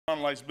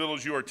life's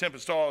billows, you are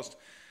tempest tossed.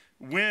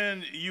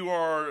 When you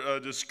are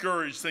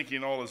discouraged,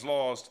 thinking all is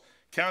lost,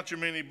 count your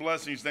many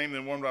blessings, name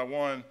them one by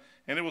one,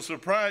 and it will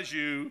surprise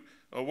you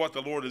what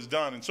the Lord has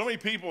done. And so many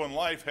people in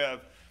life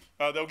have,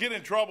 they'll get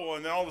in trouble,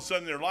 and then all of a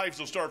sudden their lives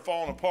will start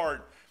falling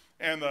apart.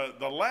 And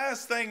the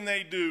last thing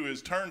they do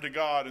is turn to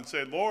God and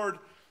say, Lord,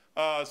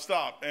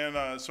 stop.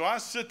 And so I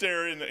sit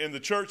there in the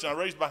church, and I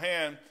raise my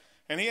hand,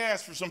 and he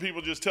asked for some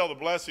people to just tell the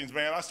blessings,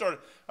 man. I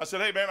said,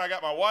 hey, man, I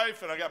got my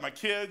wife, and I got my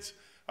kids.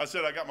 I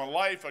said, I got my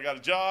life, I got a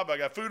job, I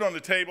got food on the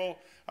table,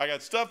 I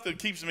got stuff that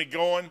keeps me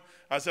going.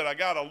 I said, I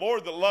got a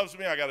Lord that loves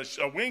me, I got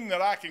a wing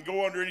that I can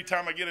go under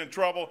anytime I get in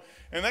trouble.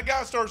 And that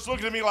guy starts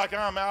looking at me like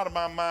I'm out of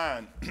my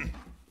mind.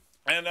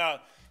 And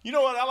you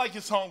know what? I like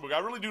his songbook. I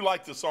really do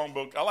like the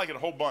songbook. I like it a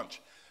whole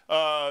bunch.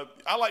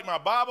 I like my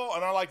Bible,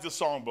 and I like the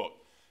songbook.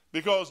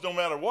 Because no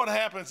matter what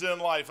happens in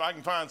life, I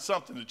can find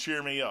something to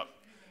cheer me up.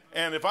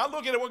 And if I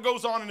look at what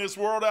goes on in this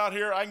world out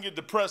here, I can get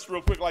depressed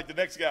real quick like the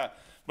next guy.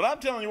 But I'm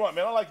telling you what,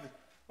 man, I like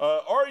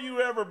are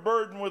you ever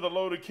burdened with a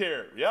load of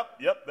care?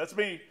 Yep, that's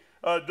me.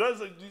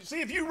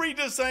 See, if you read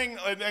this thing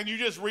and you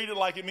just read it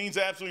like it means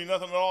absolutely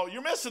nothing at all,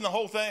 you're missing the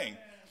whole thing.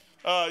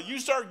 You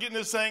start getting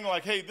this thing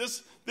like, hey,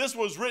 this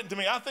was written to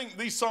me. I think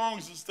these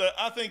songs,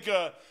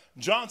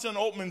 Johnson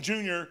Altman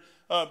Jr.,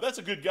 that's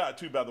a good guy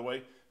too, by the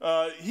way.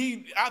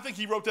 I think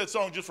he wrote that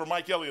song just for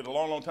Mike Elliott a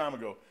long, long time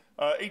ago.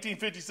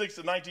 1856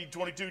 to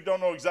 1922, don't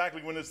know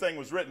exactly when this thing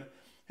was written.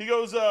 He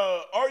goes,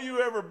 are you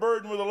ever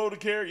burdened with a load of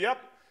care? Yep.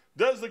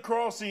 Does the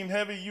cross seem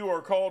heavy you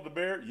are called to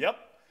bear? Yep.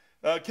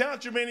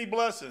 Count your many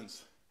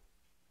blessings.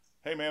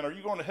 Hey, man, are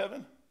you going to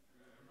heaven?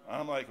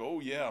 I'm like, oh,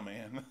 yeah,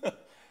 man.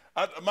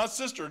 My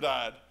sister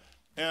died,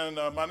 and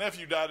my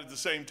nephew died at the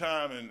same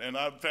time, and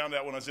I found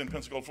out when I was in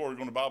Pensacola, Florida,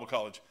 going to Bible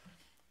college.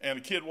 And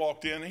a kid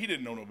walked in. He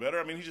didn't know no better.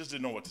 I mean, he just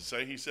didn't know what to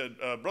say. He said,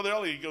 Brother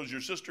Ellie, he goes,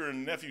 your sister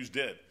and nephew's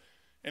dead.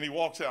 And he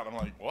walks out. I'm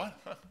like, what?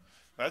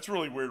 That's a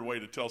really weird way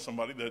to tell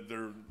somebody that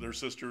their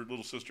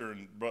little sister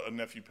and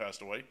nephew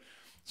passed away.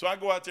 So I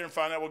go out there and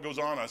find out what goes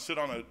on. I sit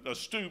on a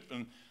stoop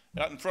and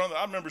out in front of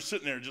I remember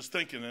sitting there just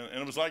thinking,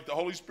 and it was like the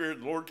Holy Spirit,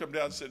 the Lord come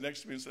down and sit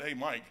next to me and said, hey,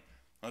 Mike.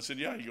 I said,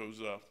 yeah. He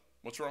goes,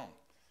 what's wrong?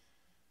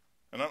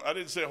 And I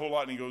didn't say a whole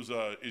lot, and he goes,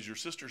 is your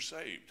sister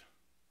saved?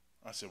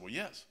 I said, well,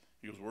 yes.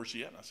 He goes, where's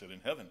she at? And I said, in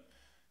heaven.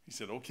 He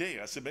said, okay.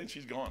 I said, man,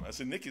 she's gone. I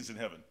said, Nick is in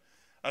heaven.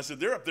 I said,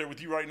 they're up there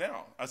with you right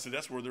now. I said,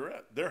 that's where they're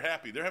at. They're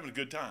happy. They're having a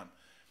good time.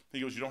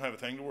 He goes, you don't have a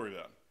thing to worry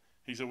about.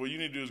 He said, what you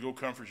need to do is go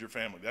comfort your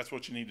family. That's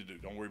what you need to do.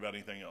 Don't worry about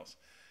anything else.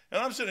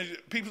 And I'm sitting there,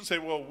 people say,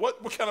 well,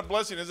 what kind of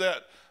blessing is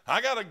that?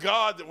 I got a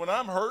God that when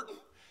I'm hurting,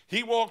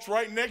 he walks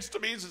right next to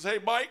me and says, hey,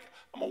 Mike,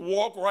 I'm going to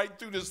walk right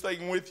through this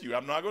thing with you.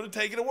 I'm not going to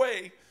take it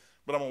away,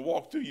 but I'm going to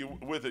walk through you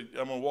with it.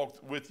 I'm going to walk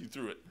with you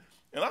through it.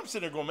 And I'm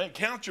sitting there going, man,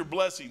 count your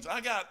blessings.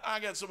 I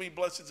got so many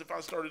blessings if I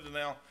started to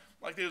now.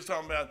 Like they was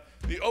talking about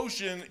the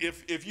ocean,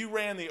 if you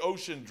ran the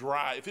ocean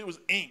dry, if it was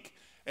ink,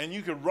 and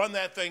you could run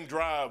that thing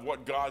dry of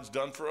what God's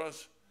done for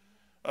us,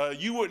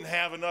 you wouldn't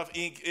have enough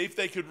ink. If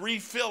they could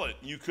refill it,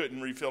 you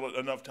couldn't refill it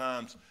enough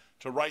times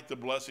to write the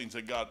blessings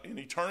that God, in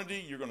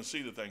eternity, you're going to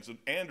see the things. And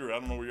Andrew, I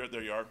don't know where you're at.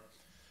 There you are.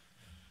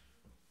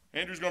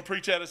 Andrew's going to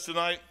preach at us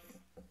tonight.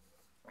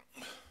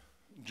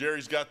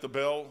 Jerry's got the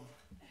bell.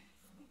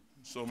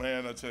 So,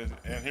 man, that's it.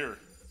 And here.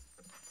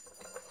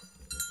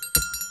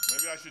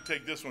 Maybe I should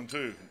take this one,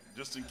 too,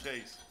 just in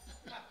case.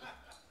 So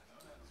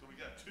we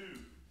got two.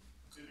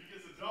 If he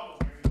gets a double,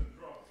 maybe he's in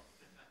trouble.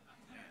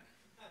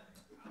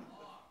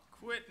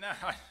 Quit now.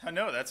 I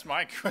know that's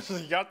Mike.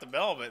 You got the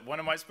bell, but when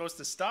am I supposed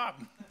to stop?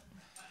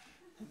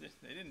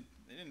 They didn't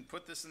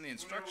put this in the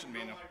instruction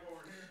manual.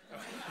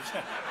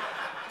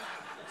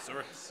 So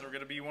we're going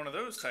to be one of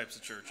those types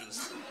of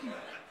churches.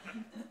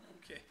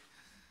 Okay.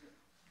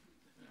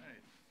 All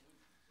right.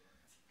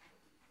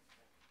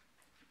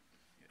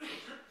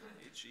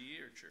 HE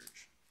or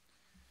church?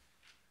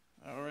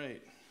 All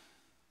right.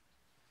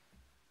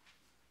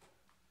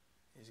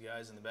 These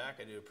guys in the back,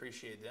 I do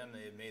appreciate them.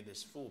 They have made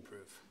this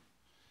foolproof.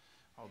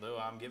 Although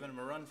I'm giving them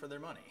a run for their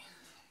money.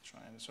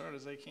 Trying as hard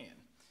as they can.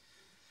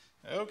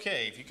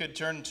 Okay, if you could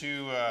turn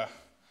to,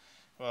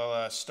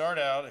 start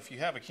out, if you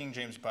have a King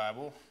James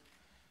Bible,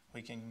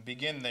 we can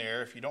begin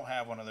there. If you don't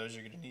have one of those,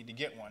 you're going to need to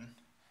get one,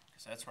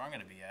 because that's where I'm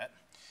going to be at.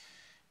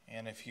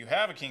 And if you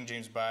have a King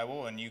James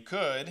Bible, and you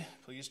could,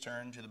 please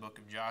turn to the book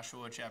of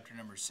Joshua, chapter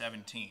number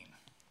 17.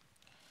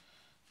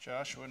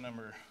 Joshua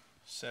number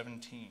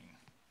 17.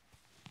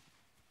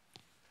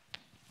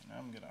 And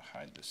I'm going to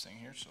hide this thing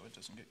here so it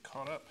doesn't get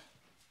caught up.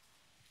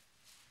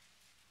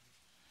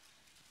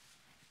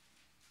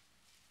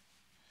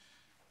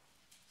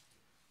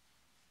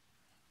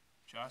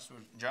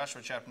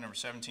 Joshua chapter number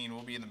 17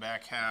 will be in the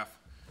back half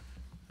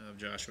of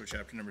Joshua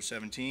chapter number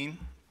 17.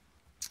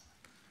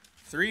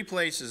 3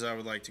 places I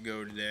would like to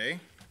go today.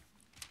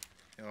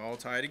 They all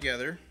tie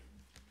together.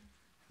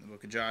 In the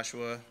book of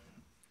Joshua,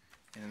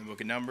 and in the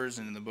book of Numbers,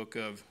 and in the book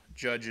of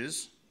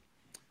Judges.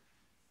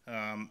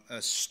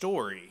 A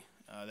story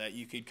that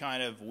you could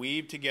kind of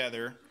weave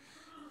together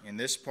in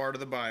this part of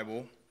the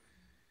Bible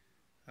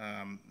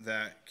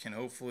that can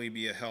hopefully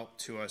be a help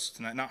to us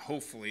tonight. Not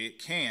hopefully, it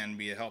can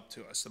be a help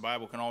to us. The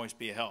Bible can always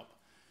be a help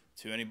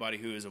to anybody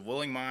who is of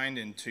willing mind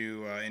and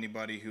to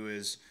anybody who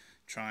is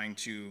trying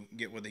to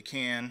get what they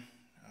can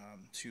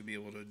to be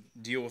able to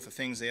deal with the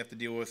things they have to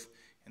deal with.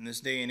 In this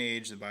day and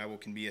age, the Bible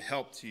can be a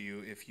help to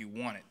you if you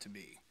want it to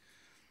be.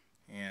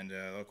 And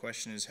the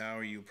question is, how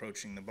are you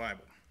approaching the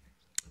Bible?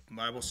 The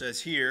Bible says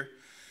here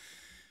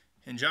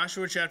in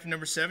Joshua chapter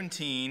number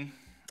 17,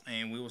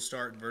 and we will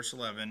start in verse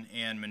 11,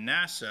 and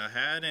Manasseh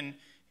had in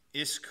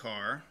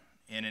Issachar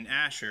and in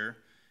Asher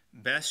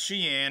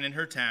Beth-shean and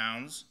her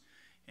towns,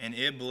 and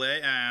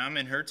Ibleam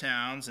and her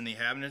towns, and the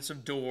inhabitants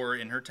of Dor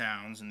and her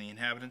towns, and the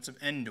inhabitants of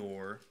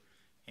Endor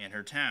and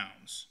her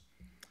towns,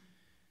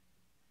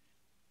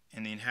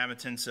 and the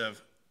inhabitants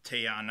of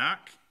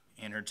Taanach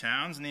and her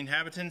towns, and the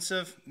inhabitants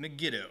of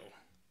Megiddo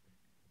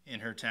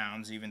and her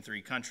towns, even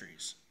 3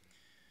 countries.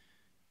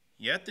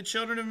 Yet the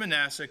children of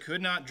Manasseh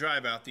could not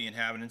drive out the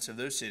inhabitants of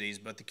those cities,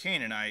 but the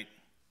Canaanite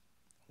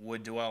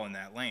would dwell in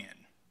that land.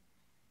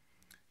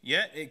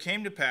 Yet it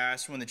came to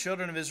pass, when the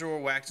children of Israel were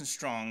waxing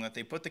strong, that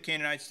they put the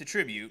Canaanites to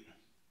tribute,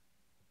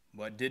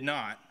 but did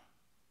not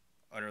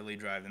utterly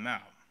drive them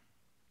out.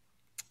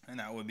 And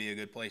that would be a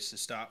good place to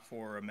stop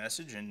for a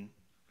message, and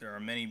there are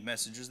many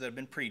messages that have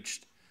been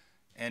preached,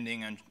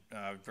 ending on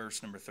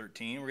verse number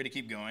 13. We're going to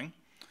keep going.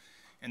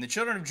 And the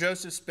children of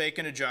Joseph spake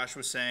unto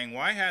Joshua, saying,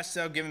 Why hast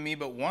thou given me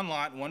but one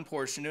lot, one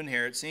portion to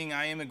inherit, seeing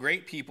I am a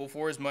great people,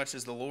 forasmuch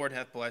as the Lord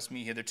hath blessed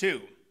me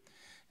hitherto?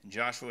 And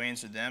Joshua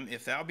answered them,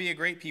 If thou be a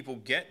great people,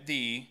 get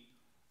thee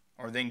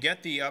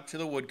up to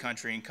the wood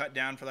country, and cut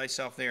down for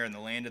thyself there in the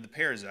land of the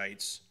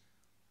Perizzites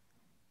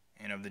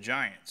and of the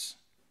giants,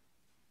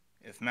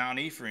 if Mount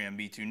Ephraim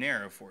be too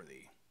narrow for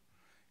thee.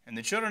 And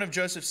the children of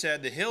Joseph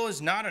said, The hill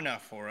is not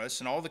enough for us,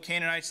 and all the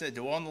Canaanites that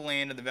dwell in the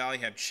land of the valley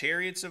have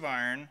chariots of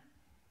iron,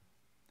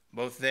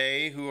 both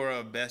they who are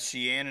of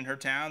Beth-shean and her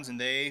towns, and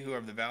they who are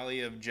of the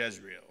valley of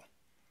Jezreel.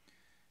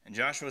 And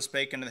Joshua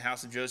spake unto the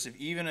house of Joseph,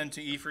 even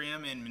unto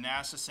Ephraim and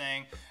Manasseh,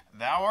 saying,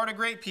 Thou art a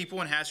great people,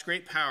 and hast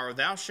great power.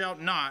 Thou shalt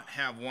not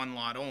have one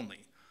lot only.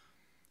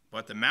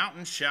 But the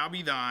mountain shall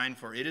be thine,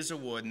 for it is a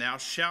wood, and thou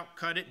shalt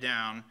cut it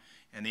down,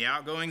 and the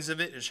outgoings of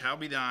it shall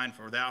be thine,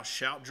 for thou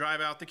shalt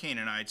drive out the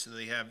Canaanites, so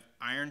they have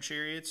iron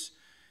chariots,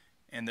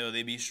 and though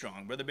they be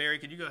strong. Brother Barry,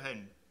 could you go ahead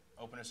and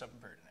open us up in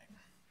prayer tonight?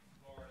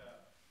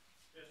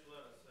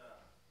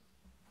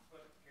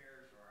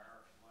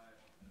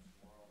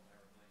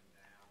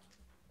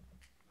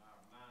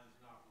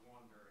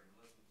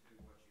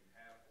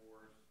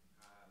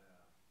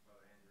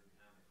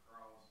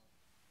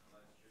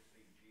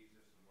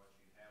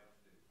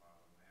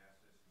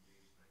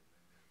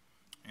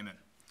 Amen.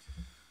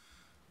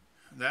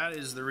 That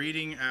is the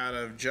reading out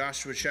of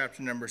Joshua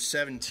chapter number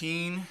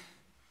 17,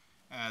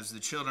 as the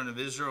children of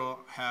Israel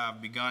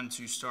have begun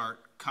to start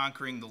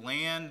conquering the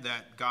land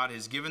that God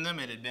has given them.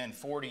 It had been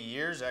 40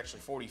 years, actually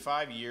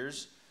 45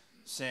 years,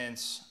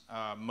 since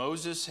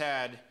Moses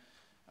had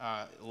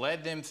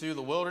led them through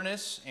the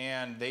wilderness,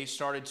 and they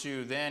started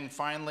to then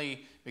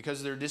finally, because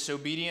of their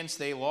disobedience,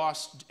 they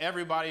lost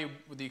everybody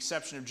with the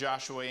exception of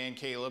Joshua and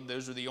Caleb.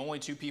 Those were the only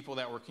 2 people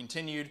that were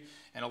continued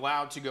and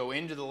allowed to go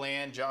into the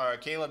land.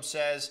 Caleb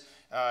says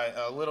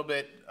a little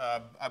bit,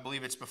 I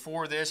believe it's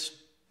before this,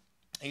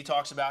 he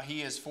talks about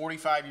he is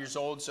 45 years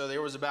old, so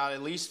there was about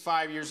at least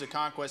 5 years of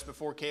conquest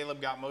before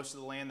Caleb got most of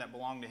the land that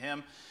belonged to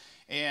him.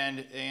 And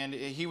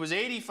he was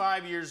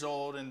 85 years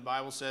old, and the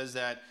Bible says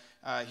that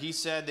he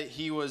said that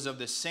he was of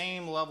the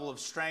same level of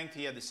strength,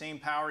 he had the same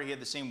power, he had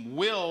the same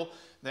will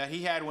that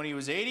he had when he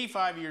was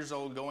 85 years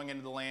old going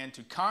into the land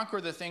to conquer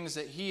the things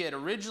that he had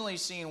originally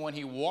seen when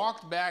he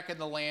walked back in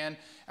the land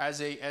as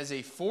a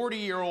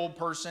 40-year-old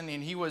person,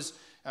 and he was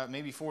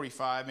maybe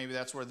 45, maybe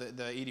that's where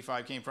the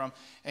 85 came from,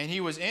 and he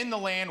was in the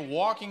land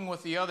walking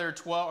with the other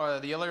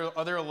 12, the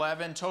other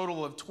 11,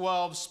 total of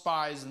 12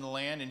 spies in the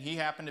land, and he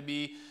happened to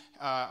be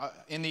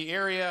in the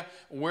area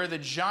where the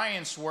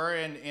giants were,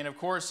 and of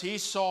course he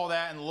saw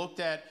that and looked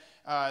at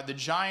the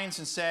giants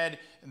and said,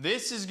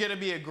 this is going to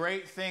be a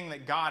great thing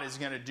that God is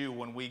going to do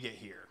when we get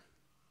here.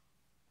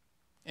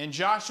 And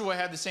Joshua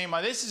had the same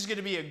idea. This is going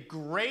to be a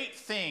great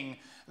thing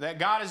that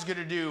God is going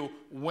to do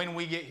when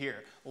we get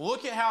here.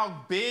 Look at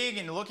how big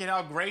and look at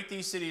how great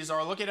these cities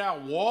are. Look at how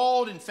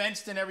walled and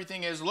fenced and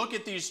everything is. Look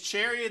at these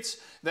chariots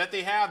that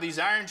they have, these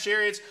iron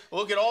chariots.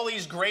 Look at all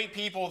these great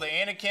people, the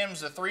Anakims,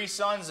 the 3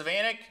 sons of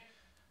Anak,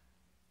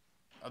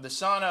 of the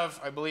son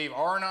of, I believe,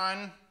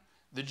 Arnon,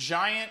 the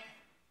giant,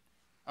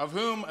 of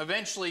whom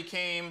eventually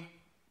came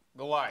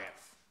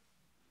Goliath.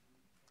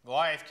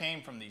 Goliath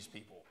came from these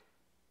people.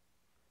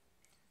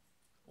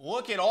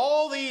 Look at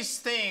all these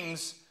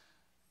things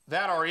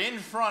that are in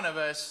front of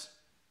us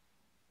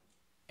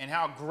and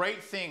how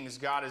great things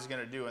God is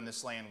going to do in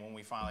this land when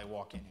we finally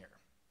walk in here.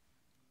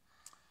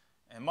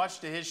 And much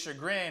to his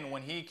chagrin,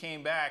 when he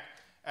came back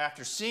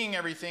after seeing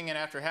everything and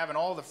after having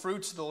all the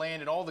fruits of the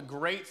land and all the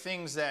great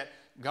things that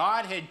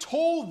God had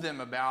told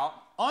them about,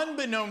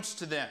 unbeknownst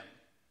to them.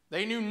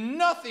 They knew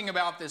nothing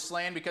about this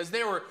land because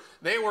they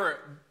were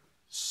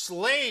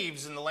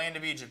slaves in the land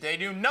of Egypt. They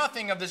knew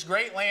nothing of this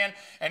great land,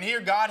 and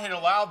here God had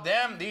allowed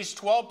them, these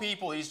 12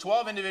 people, these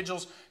 12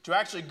 individuals, to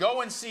actually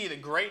go and see the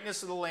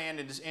greatness of the land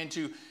and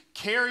to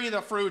carry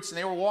the fruits, and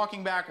they were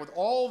walking back with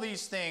all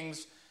these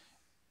things,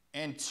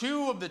 and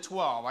 2 of the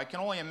 12, I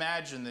can only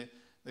imagine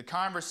the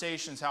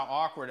conversations, how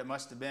awkward it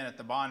must have been at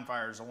the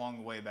bonfires along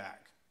the way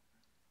back,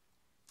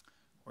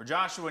 where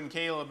Joshua and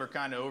Caleb are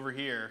kind of over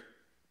here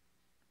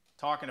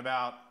talking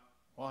about,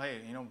 well, hey,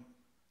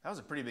 that was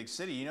a pretty big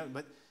city,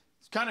 but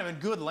it's kind of in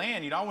good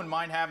land. I wouldn't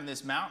mind having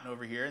this mountain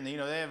over here. And, they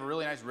have a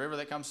really nice river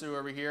that comes through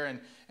over here. And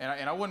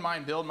I wouldn't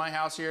mind building my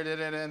house here.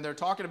 And they're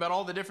talking about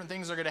all the different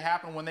things that are going to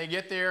happen when they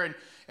get there. And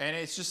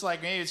it's just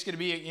like, maybe it's going to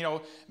be,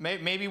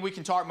 maybe we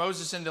can talk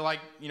Moses into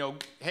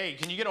hey,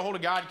 can you get a hold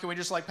of God? Can we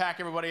just pack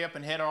everybody up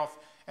and head off?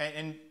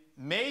 And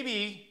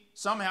maybe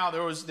somehow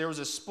there was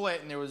a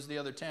split, and there was the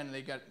other 10. And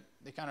they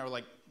kind of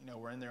were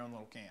we're in their own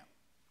little camp.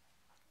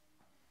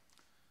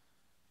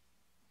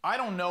 I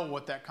don't know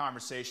what that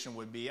conversation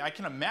would be. I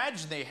can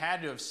imagine they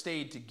had to have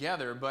stayed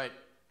together, but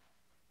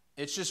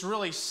it's just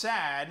really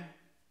sad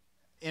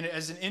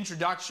as an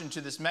introduction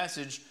to this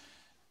message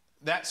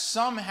that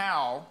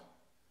somehow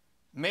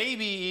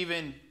maybe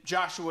even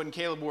Joshua and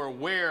Caleb were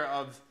aware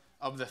of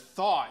the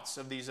thoughts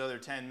of these other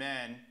 10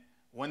 men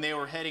when they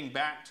were heading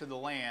back to the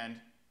land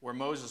where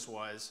Moses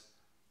was.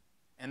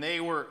 And they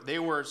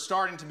were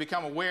starting to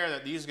become aware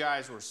that these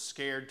guys were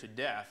scared to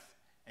death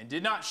and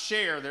did not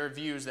share their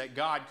views that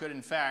God could,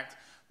 in fact,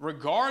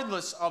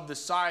 regardless of the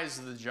size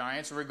of the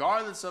giants,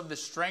 regardless of the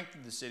strength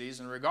of the cities,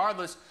 and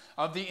regardless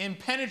of the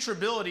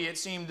impenetrability, it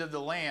seemed, of the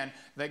land,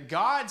 that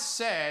God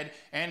said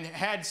and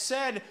had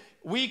said,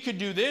 we could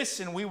do this,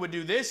 and we would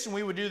do this, and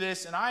we would do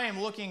this, and I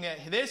am looking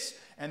at this,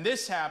 and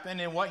this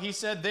happened, and what he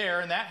said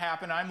there, and that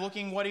happened. I'm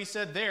looking what he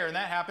said there, and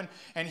that happened.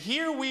 And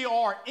here we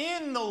are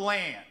in the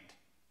land.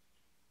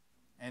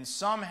 And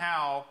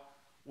somehow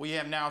we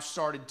have now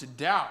started to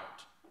doubt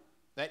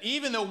that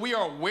even though we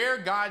are where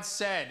God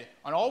said,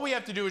 and all we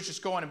have to do is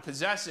just go in and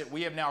possess it,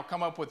 we have now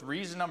come up with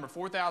reason number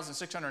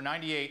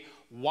 4,698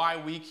 why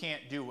we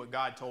can't do what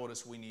God told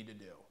us we need to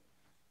do.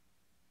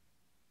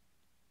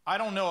 I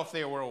don't know if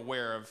they were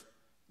aware of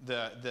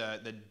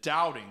the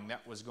doubting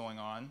that was going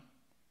on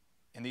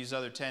in these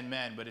other 10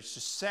 men, but it's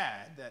just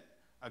sad that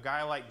a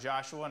guy like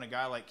Joshua and a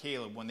guy like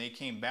Caleb, when they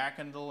came back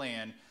into the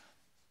land,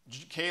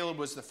 Caleb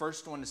was the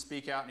first one to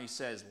speak out, and he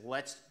says,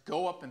 let's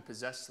go up and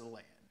possess the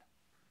land.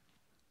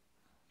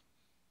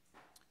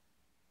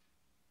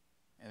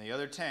 And the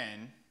other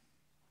 10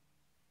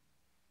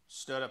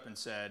 stood up and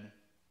said,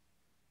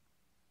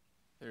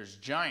 there's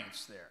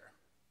giants there.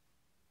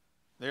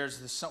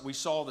 We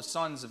saw the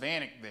sons of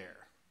Anak there.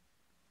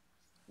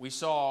 We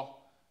saw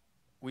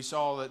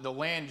that the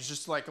land is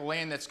just like a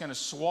land that's going to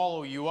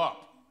swallow you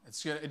up.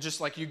 It's just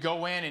like you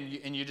go in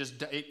and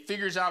it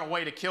figures out a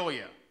way to kill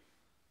you.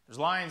 There's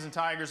lions and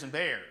tigers and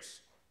bears.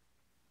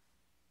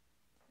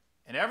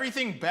 And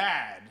everything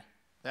bad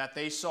that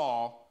they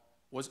saw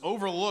was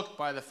overlooked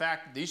by the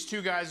fact that these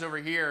 2 guys over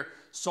here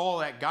saw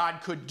that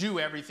God could do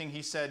everything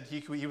he said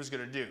he was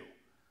going to do.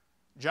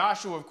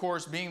 Joshua, of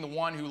course, being the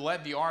one who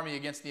led the army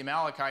against the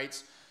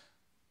Amalekites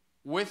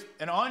with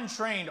an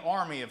untrained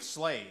army of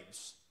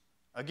slaves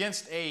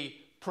against a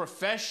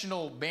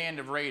professional band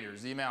of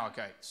raiders, the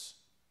Amalekites,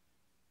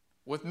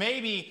 with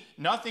maybe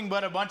nothing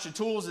but a bunch of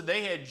tools that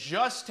they had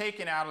just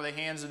taken out of the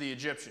hands of the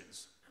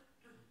Egyptians.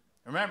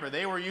 Remember,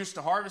 they were used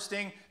to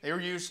harvesting, they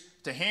were used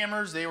to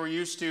hammers, they were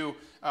used to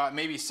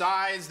maybe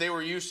scythes, they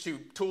were used to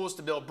tools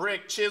to build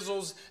brick,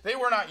 chisels. They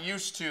were not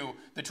used to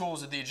the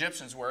tools that the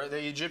Egyptians were.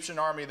 The Egyptian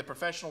army, the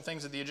professional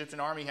things that the Egyptian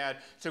army had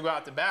to go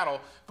out to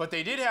battle. But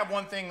they did have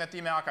one thing that the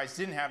Amalekites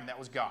didn't have, and that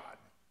was God.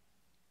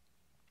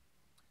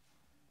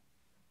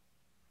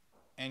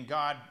 And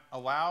God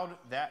allowed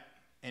that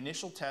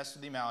initial test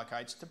of the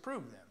Amalekites to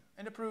prove them,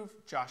 and to prove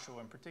Joshua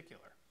in particular.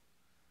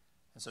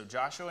 And so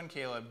Joshua and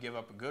Caleb give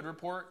up a good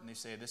report, and they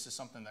say this is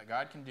something that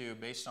God can do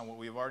based on what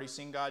we've already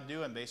seen God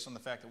do, and based on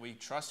the fact that we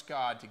trust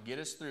God to get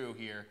us through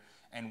here,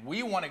 and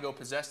we want to go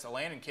possess the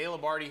land. And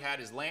Caleb already had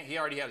his land, he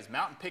already had his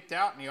mountain picked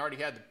out, and he already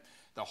had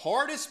the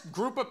hardest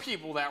group of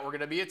people that were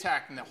going to be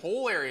attacked in the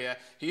whole area.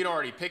 He had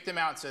already picked them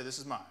out and said, this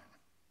is mine.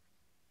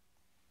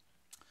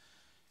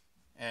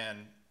 And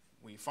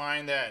we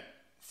find that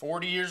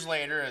 40 years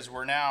later, as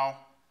we're now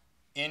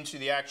into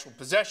the actual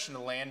possession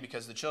of the land,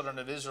 because the children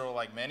of Israel,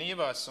 like many of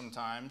us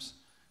sometimes,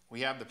 we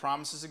have the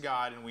promises of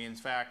God, and we, in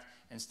fact,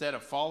 instead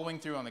of following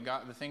through on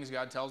the things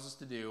God tells us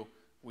to do,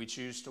 we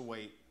choose to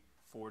wait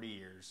 40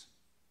 years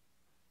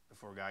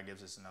before God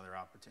gives us another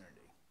opportunity.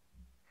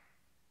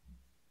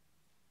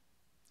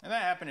 And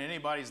that happened in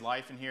anybody's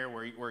life in here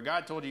where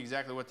God told you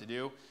exactly what to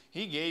do.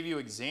 He gave you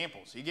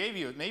examples. He gave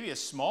you maybe a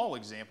small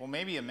example.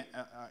 Maybe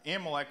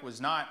Amalek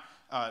was not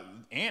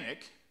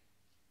Anak,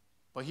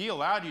 but he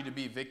allowed you to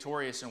be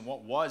victorious in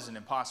what was an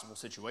impossible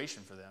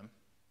situation for them.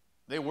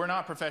 They were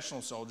not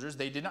professional soldiers.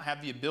 They did not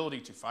have the ability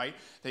to fight.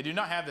 They did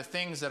not have the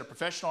things that a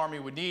professional army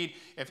would need,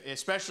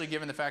 especially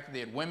given the fact that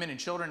they had women and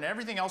children and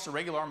everything else a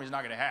regular army is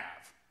not going to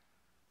have.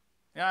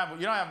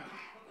 You don't have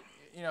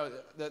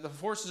the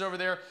forces over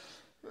there,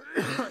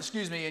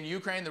 excuse me, in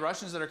Ukraine, the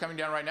Russians that are coming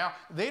down right now,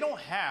 they don't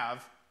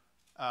have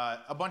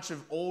a bunch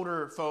of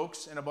older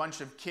folks and a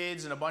bunch of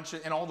kids and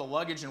and all the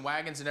luggage and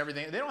wagons and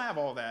everything. They don't have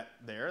all that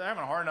there. They're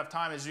having a hard enough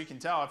time, as you can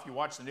tell if you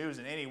watch the news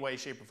in any way,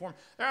 shape, or form.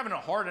 They're having a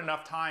hard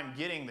enough time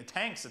getting the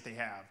tanks that they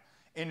have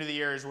into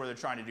the areas where they're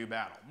trying to do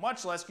battle.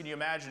 Much less can you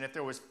imagine if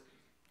there was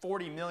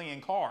 40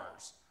 million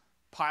cars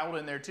piled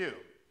in there too.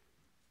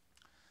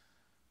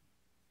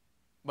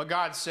 But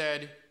God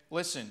said,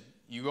 listen,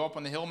 you go up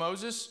on the hill,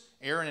 Moses,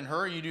 Aaron and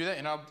Hur, you do that,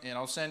 and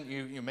I'll send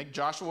you make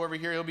Joshua over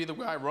here. He'll be the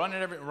guy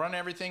running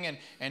everything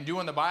and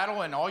doing the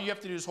battle, and all you have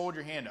to do is hold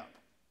your hand up.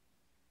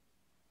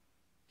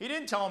 He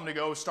didn't tell them to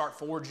go start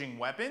forging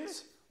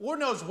weapons. Lord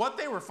knows what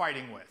they were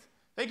fighting with.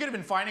 They could have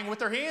been fighting with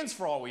their hands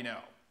for all we know.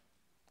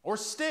 Or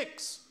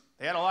sticks.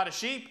 They had a lot of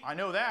sheep. I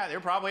know that. They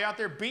were probably out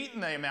there beating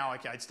the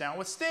Amalekites down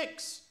with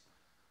sticks.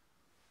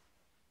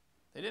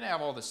 They didn't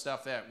have all the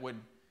stuff that would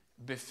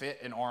befit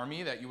an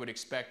army that you would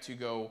expect to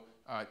go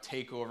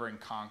take over and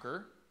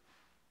conquer.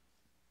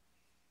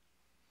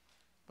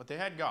 But they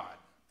had God.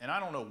 And I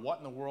don't know what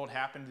in the world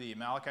happened to the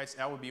Amalekites.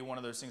 That would be one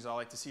of those things I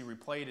like to see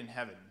replayed in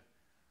heaven,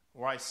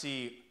 where I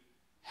see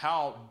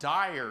how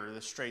dire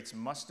the straits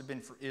must have been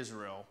for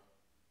Israel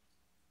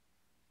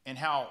and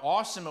how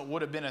awesome it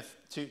would have been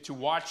to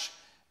watch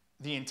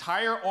the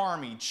entire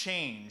army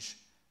change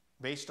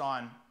based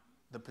on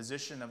the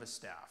position of a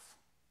staff.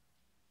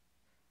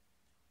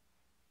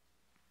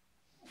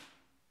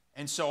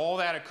 And so all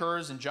that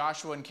occurs, and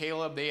Joshua and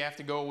Caleb, they have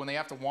to go when they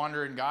have to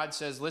wander, and God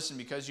says, listen,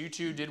 because you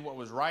two did what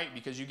was right,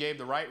 because you gave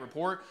the right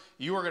report,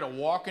 you are going to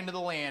walk into the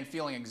land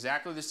feeling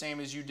exactly the same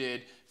as you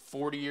did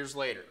 40 years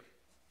later.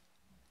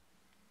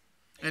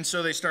 And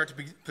so they start to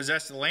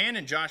possess the land,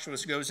 and Joshua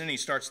goes in, he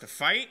starts to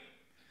fight.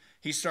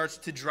 He starts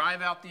to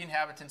drive out the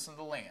inhabitants of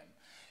the land.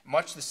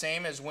 Much the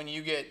same as when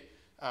you get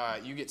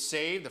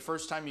saved, the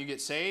first time you get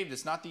saved,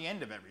 it's not the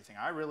end of everything.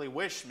 I really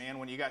wish, man,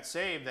 when you got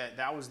saved,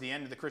 that was the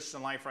end of the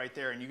Christian life right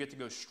there, and you get to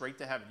go straight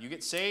to heaven. You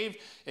get saved,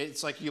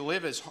 it's like you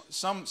live as,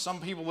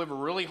 some people live a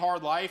really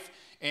hard life,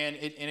 and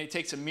it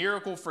takes a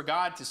miracle for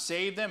God to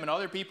save them, and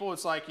other people,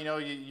 it's like,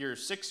 you're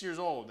 6 years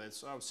old.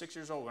 I was 6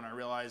 years old when I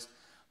realized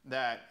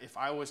that if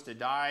I was to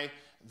die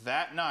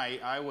that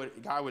night, I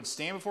would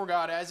stand before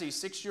God as a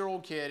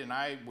 6-year-old kid, and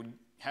I would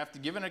have to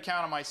give an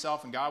account of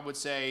myself, and God would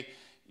say,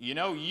 you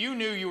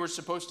knew you were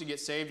supposed to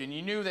get saved, and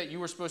you knew that you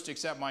were supposed to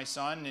accept my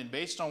son, and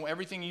based on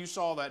everything you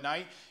saw that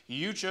night,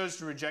 you chose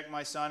to reject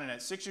my son, and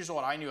at 6 years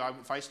old, I knew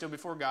if I stood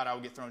before God, I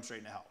would get thrown straight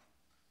into hell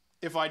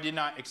if I did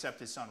not accept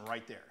his son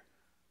right there.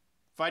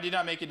 If I did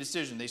not make a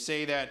decision. They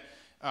say that,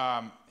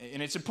 and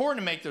it's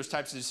important to make those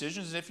types of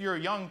decisions. If you're a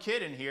young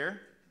kid in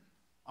here,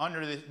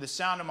 under the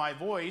sound of my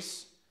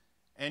voice,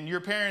 and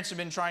your parents have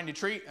been trying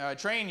to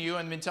train you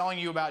and been telling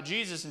you about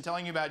Jesus,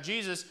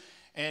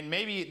 and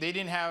maybe they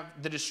didn't have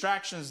the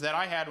distractions that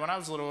I had when I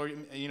was a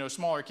little,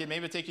 smaller kid.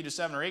 Maybe it'll take you to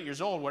 7 or 8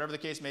 years old, whatever the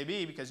case may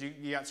be, because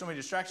you got so many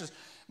distractions.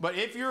 But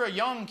if you're a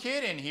young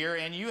kid in here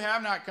and you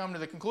have not come to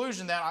the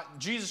conclusion that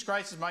Jesus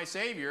Christ is my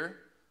Savior,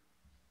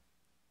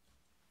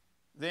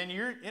 then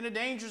you're in a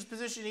dangerous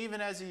position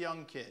even as a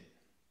young kid.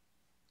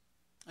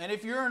 And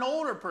if you're an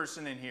older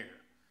person in here,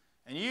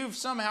 and you've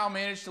somehow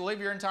managed to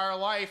live your entire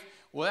life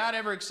without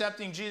ever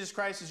accepting Jesus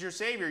Christ as your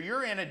Savior,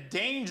 you're in a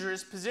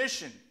dangerous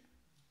position.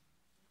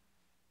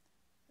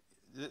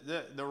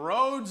 The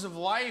roads of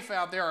life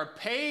out there are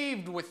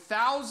paved with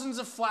thousands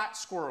of flat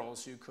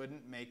squirrels who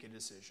couldn't make a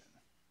decision.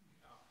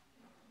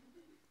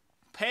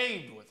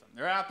 Paved with them.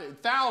 They're out there,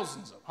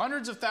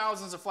 hundreds of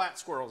thousands of flat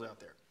squirrels out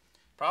there.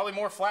 Probably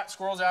more flat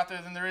squirrels out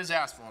there than there is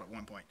asphalt at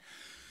one point.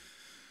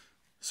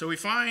 So we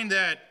find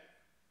that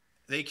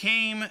they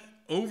came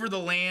over the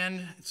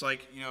land. It's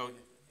like,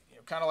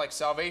 kind of like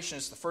salvation.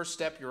 It's the first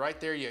step. You're right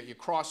there. You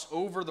cross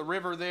over the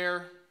river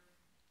there,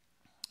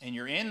 and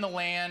you're in the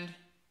land,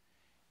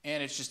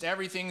 and it's just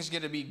everything's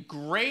going to be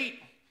great.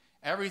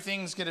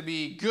 Everything's going to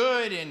be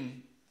good.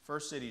 And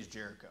first city is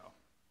Jericho,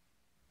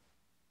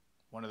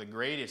 one of the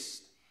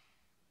greatest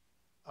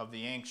of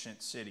the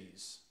ancient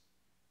cities.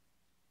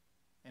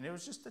 And it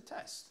was just a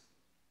test.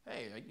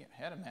 Hey,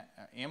 I had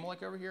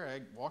Amalek over here.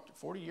 I walked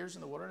 40 years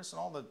in the wilderness and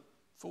all the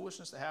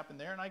foolishness that happened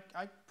there, and I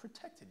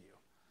protected you.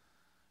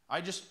 I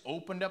just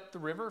opened up the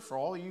river for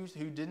all of you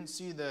who didn't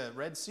see the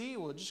Red Sea.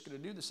 We're just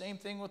going to do the same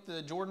thing with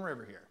the Jordan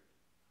River here.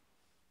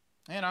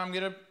 And I'm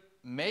going to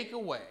make a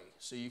way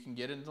so you can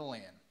get into the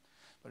land.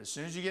 But as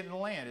soon as you get into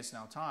the land, it's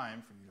now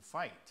time for you to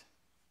fight.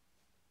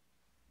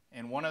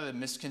 And one of the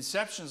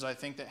misconceptions, I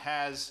think, that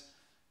has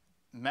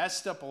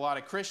messed up a lot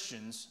of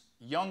Christians,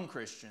 young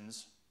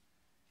Christians,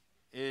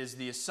 is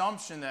the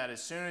assumption that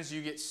as soon as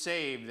you get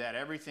saved, that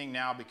everything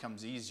now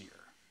becomes easier.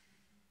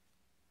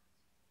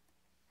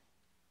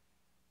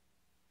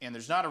 And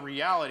there's not a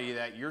reality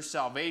that your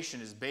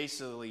salvation is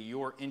basically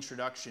your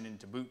introduction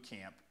into boot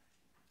camp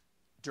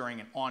during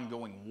an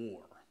ongoing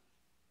war.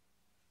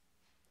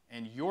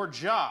 And your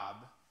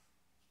job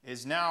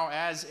is now,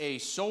 as a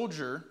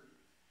soldier,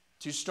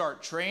 to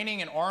start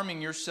training and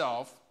arming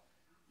yourself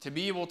to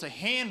be able to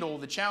handle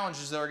the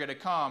challenges that are going to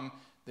come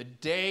the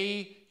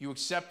day you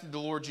accepted the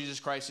Lord Jesus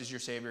Christ as your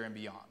Savior and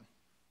beyond.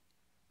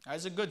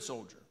 As a good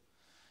soldier.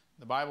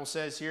 The Bible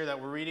says here that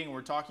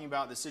we're talking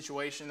about the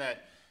situation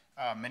that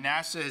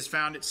Manasseh has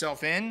found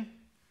itself in.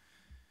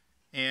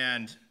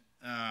 And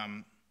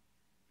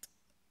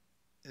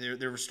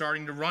they're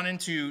starting to run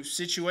into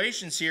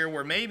situations here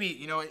where maybe,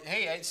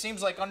 hey, it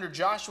seems like under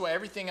Joshua,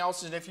 everything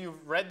else, and if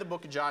you've read the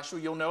book of Joshua,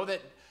 you'll know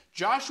that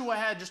Joshua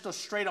had just a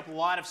straight up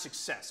lot of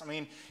success. I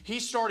mean, he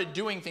started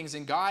doing things,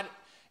 and God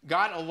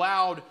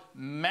allowed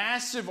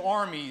massive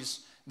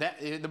armies that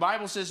the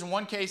Bible says in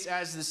one case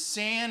as the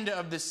sand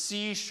of the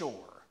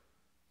seashore.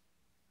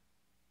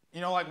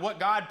 Like what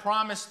God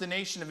promised the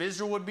nation of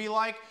Israel would be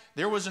like.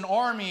 There was an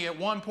army at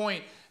one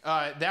point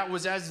that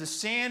was as the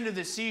sand of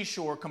the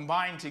seashore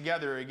combined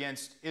together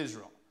against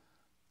Israel.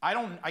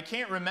 I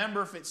can't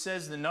remember if it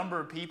says the number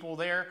of people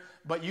there,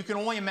 but you can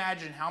only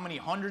imagine how many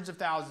hundreds of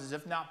thousands,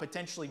 if not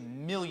potentially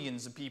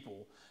millions of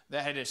people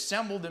that had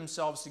assembled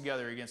themselves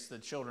together against the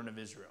children of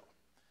Israel.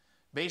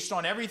 Based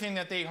on everything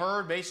that they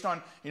heard, based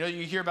on, you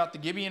hear about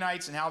the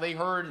Gibeonites and how they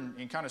heard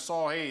and kind of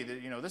saw, hey,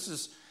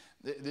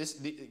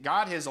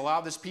 God has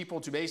allowed this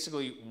people to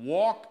basically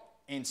walk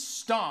and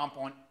stomp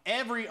on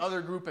every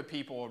other group of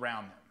people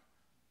around them.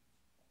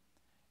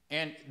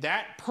 And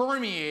that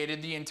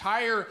permeated the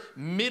entire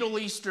Middle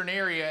Eastern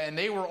area, and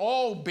they were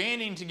all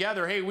banding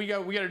together. Hey, we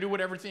got to do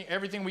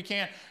everything we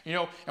can,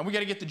 and we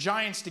got to get the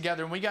giants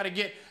together, and we got to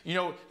get,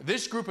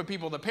 this group of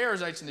people, the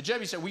Perizzites and the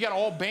Jebusites, we got to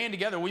all band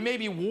together. We may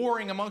be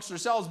warring amongst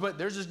ourselves, but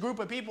there's this group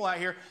of people out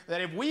here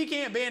that if we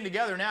can't band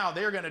together now,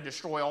 they're going to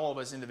destroy all of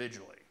us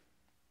individually.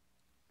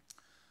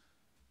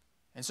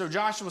 And so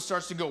Joshua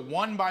starts to go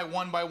one by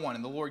one,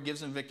 and the Lord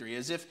gives him victory.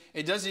 As if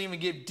it doesn't even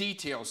give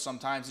details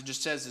sometimes. It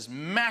just says this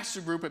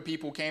massive group of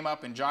people came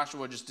up, and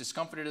Joshua just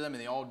discomfited them,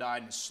 and they all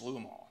died and slew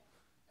them all.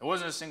 There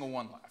wasn't a single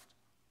one left.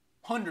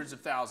 Hundreds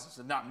of thousands,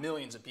 if not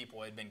millions of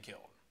people had been killed.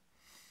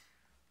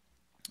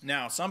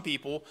 Now, some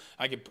people,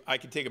 I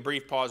could take a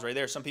brief pause right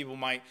there. Some people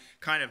might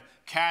kind of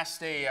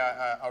cast a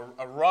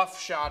rough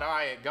shot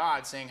eye at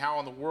God, saying, how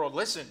in the world?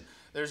 Listen,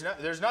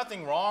 there's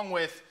nothing wrong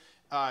with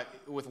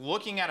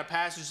looking at a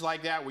passage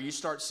like that where you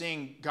start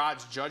seeing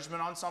God's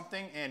judgment on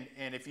something,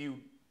 and if you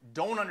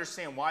don't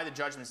understand why the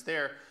judgment's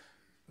there,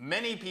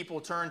 many people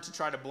turn to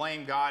try to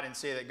blame God and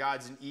say that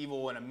God's an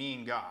evil and a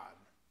mean God.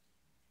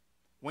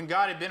 When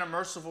God had been a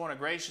merciful and a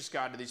gracious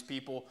God to these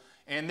people,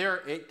 and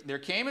there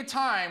came a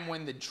time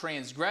when the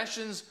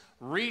transgressions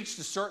reached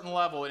a certain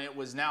level, and it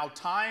was now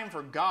time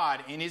for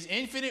God, in his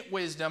infinite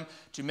wisdom,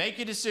 to make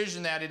a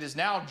decision that it is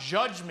now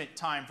judgment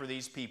time for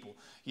these people.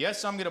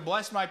 Yes, I'm going to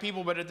bless my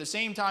people, but at the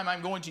same time,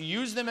 I'm going to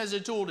use them as a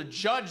tool to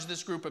judge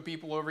this group of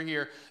people over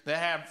here that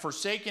have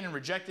forsaken and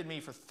rejected me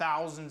for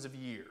thousands of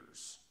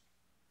years.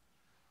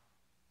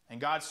 And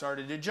God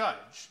started to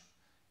judge,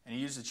 and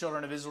he used the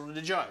children of Israel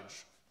to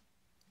judge.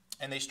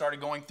 And they started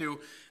going through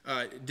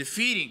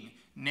defeating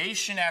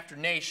nation after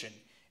nation.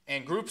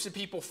 And groups of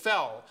people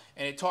fell.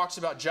 And it talks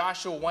about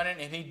Joshua went in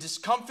and he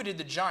discomfited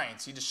the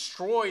giants. He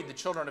destroyed the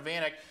children of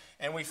Anak.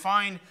 And we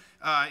find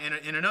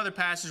in another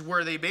passage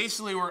where they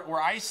basically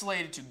were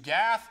isolated to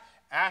Gath,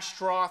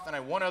 Ashtaroth,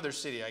 and one other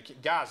city,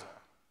 Gaza, I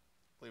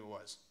believe it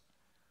was.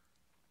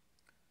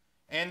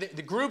 And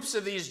the groups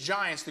of these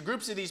giants, the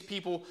groups of these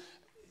people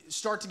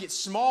start to get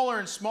smaller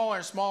and smaller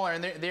and smaller,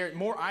 and they're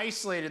more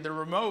isolated, they're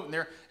remote,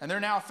 and they're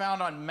now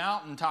found on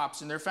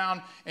mountaintops, and they're found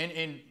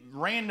in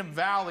random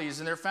valleys,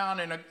 and they're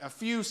found in a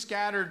few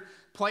scattered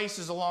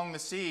places along the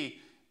sea.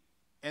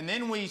 And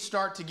then we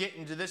start to get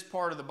into this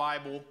part of the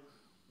Bible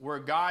where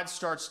God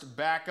starts to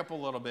back up a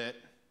little bit.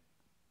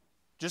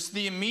 Just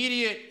the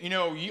immediate,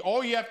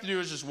 all you have to do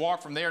is just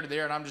walk from there to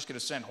there, and I'm just going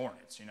to send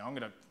hornets. I'm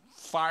going to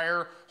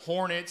fire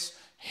hornets,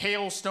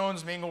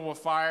 hailstones mingled with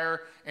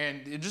fire,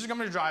 and it's just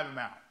going to drive them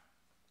out.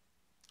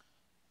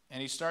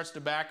 And he starts to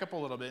back up a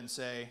little bit and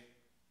say,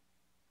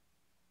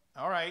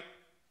 all right,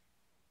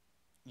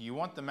 you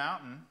want the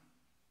mountain.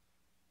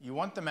 You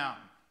want the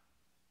mountain.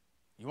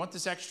 You want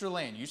this extra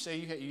land. You say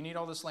you need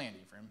all this land,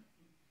 Ephraim.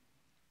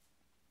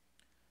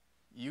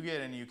 You get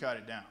it and you cut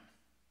it down.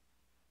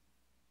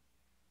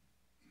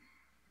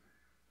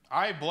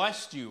 I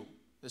blessed you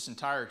this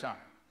entire time.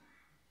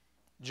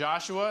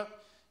 Joshua,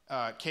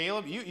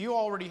 Caleb, you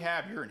already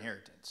have your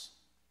inheritance.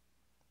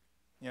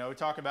 We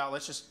talk about,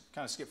 let's just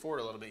kind of skip forward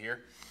a little bit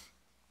here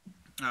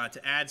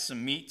to add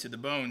some meat to the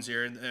bones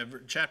here.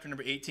 Chapter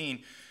number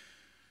 18.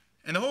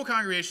 And the whole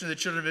congregation of the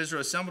children of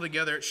Israel assembled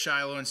together at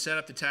Shiloh and set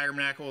up the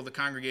tabernacle of the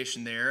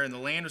congregation there, and the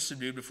land was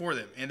subdued before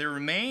them. And there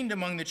remained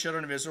among the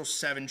children of Israel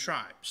 7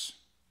 tribes,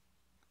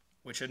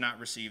 which had not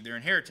received their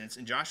inheritance.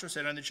 And Joshua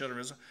said unto the children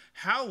of Israel,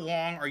 how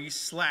long are you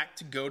slack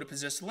to go to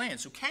possess the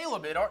land? So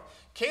Caleb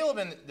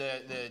and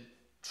the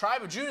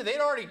tribe of Judah, they'd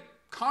already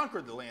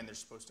conquered the land they're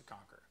supposed to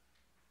conquer.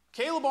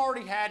 Caleb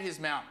already had his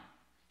mountain.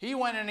 He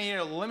went and he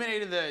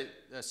eliminated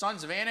the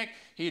sons of Anak.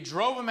 He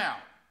drove them out.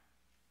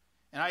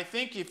 And I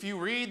think if you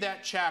read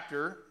that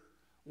chapter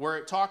where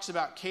it talks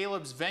about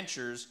Caleb's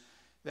ventures,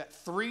 that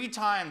 3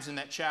 times in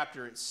that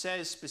chapter it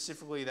says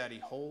specifically that he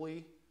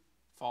wholly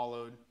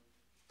followed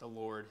the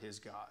Lord his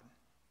God.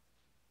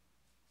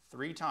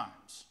 3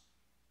 times.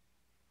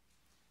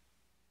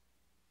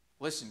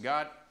 Listen,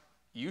 God,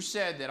 you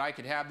said that I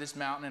could have this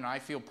mountain and I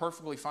feel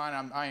perfectly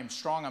fine. I am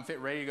strong. I'm fit,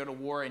 ready to go to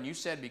war. And you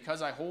said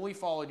because I wholly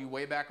followed you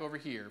way back over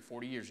here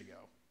 40 years ago,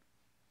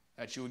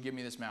 that you would give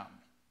me this mountain.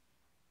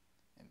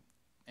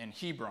 And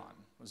Hebron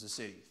was the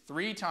city.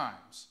 3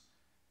 times.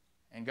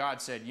 And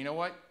God said, you know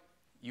what?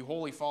 You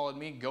wholly followed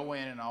me. Go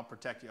in and I'll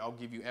protect you. I'll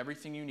give you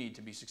everything you need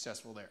to be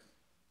successful there.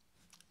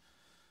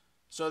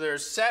 So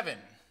there's 7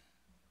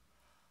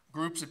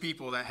 groups of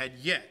people that had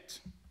yet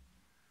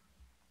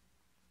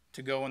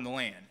to go in the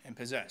land and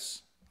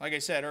possess. Like I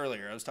said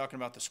earlier, I was talking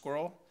about the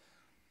squirrel.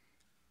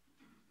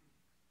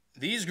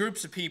 These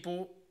groups of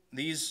people,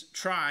 these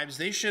tribes,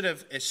 they should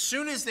have, as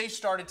soon as they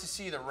started to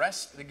see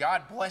the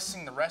God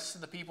blessing the rest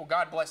of the people,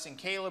 God blessing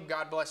Caleb,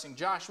 God blessing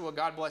Joshua,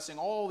 God blessing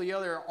all the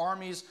other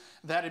armies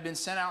that had been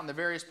sent out in the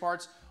various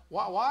parts,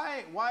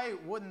 why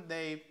wouldn't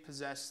they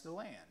possess the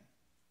land?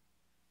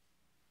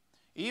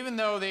 Even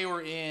though they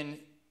were in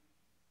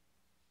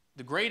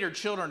the greater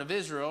children of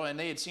Israel and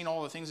they had seen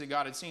all the things that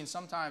God had seen,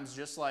 sometimes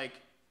just like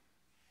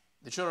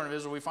the children of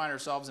Israel, we find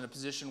ourselves in a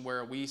position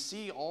where we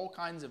see all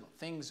kinds of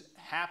things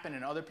happen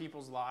in other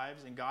people's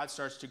lives, and God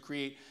starts to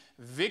create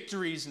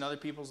victories in other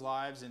people's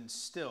lives, and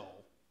still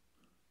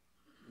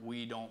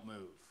we don't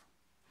move.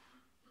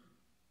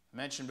 I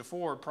mentioned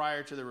before,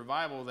 prior to the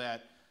revival,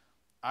 that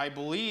I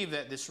believe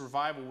that this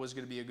revival was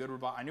going to be a good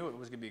revival. I knew it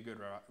was going to be a good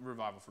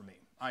revival for me.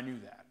 I knew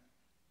that.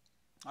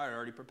 I had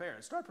already prepared.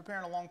 I started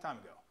preparing a long time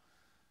ago.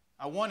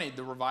 I wanted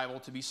the revival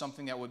to be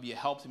something that would be a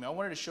help to me. I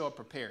wanted to show up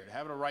prepared,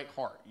 have a right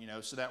heart,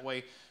 so that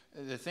way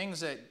the things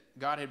that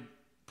God had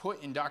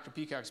put in Dr.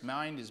 Peacock's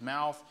mind, his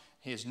mouth,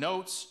 his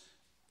notes,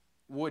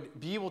 would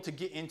be able to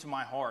get into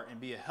my heart and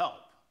be a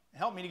help.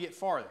 Help me to get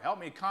farther. Help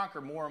me to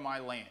conquer more of my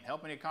land.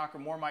 Help me to conquer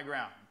more of my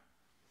ground.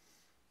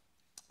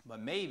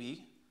 But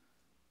maybe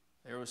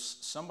there was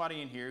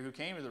somebody in here who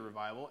came to the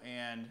revival,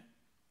 and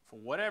for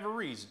whatever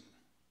reason,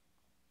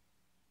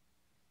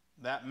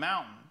 that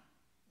mountain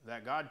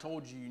that God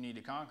told you need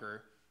to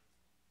conquer,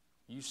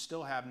 you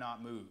still have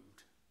not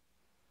moved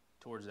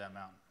towards that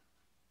mountain.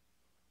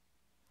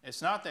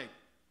 It's not that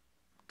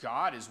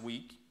God is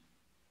weak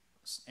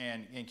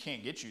and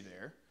can't get you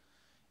there.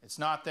 It's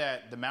not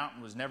that the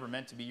mountain was never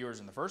meant to be yours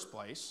in the first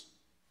place,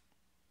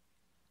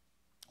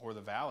 or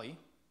the valley.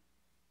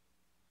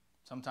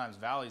 Sometimes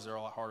valleys are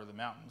a lot harder than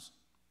mountains,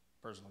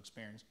 personal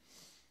experience.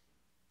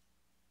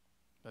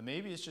 But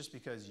maybe it's just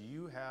because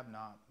you have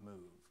not moved.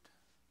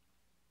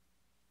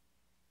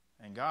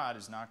 And God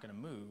is not going to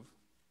move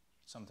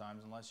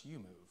sometimes unless you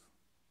move.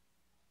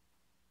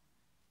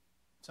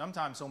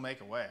 Sometimes he'll make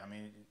a way. I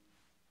mean,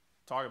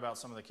 talk about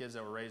some of the kids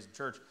that were raised in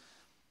church.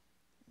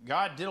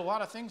 God did a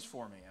lot of things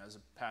for me as a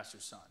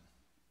pastor's son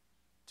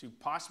to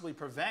possibly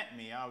prevent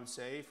me, I would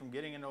say, from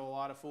getting into a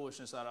lot of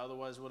foolishness that I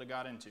otherwise would have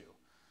got into.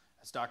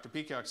 That's Dr.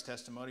 Peacock's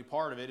testimony.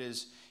 Part of it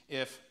is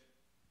if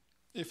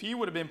he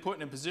would have been put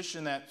in a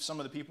position that some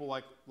of the people,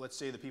 like let's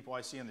say the people I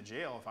see in the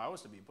jail, if I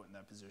was to be put in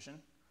that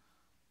position,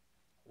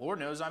 Lord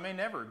knows I may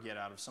never get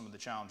out of some of the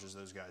challenges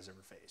those guys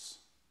ever face.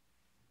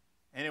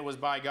 And it was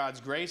by God's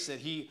grace that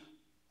he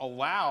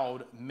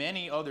allowed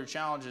many other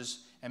challenges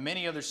and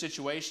many other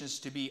situations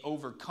to be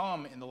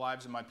overcome in the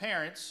lives of my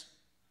parents,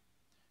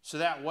 so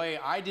that way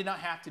I did not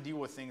have to deal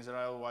with things that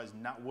I otherwise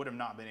would have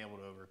not been able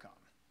to overcome.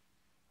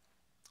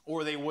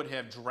 Or they would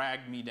have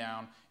dragged me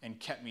down and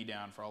kept me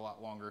down for a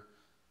lot longer.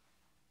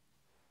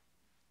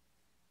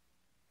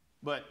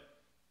 But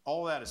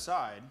all that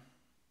aside,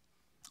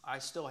 I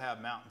still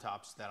have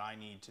mountaintops that I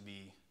need to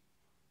be,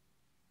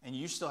 and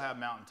you still have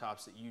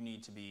mountaintops that you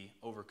need to be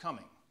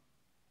overcoming.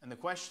 And the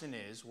question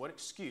is, what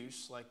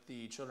excuse, like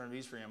the children of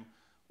Ephraim,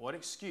 what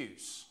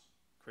excuse,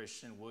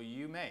 Christian, will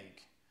you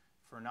make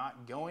for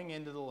not going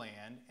into the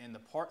land and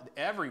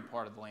every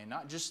part of the land,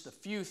 not just the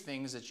few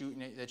things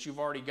that you've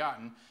already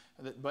gotten,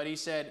 but he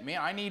said, man,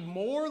 I need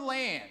more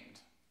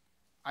land.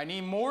 I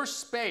need more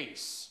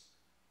space.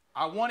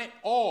 I want it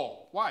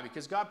all. Why?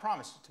 Because God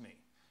promised it to me.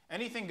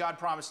 Anything God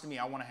promised to me,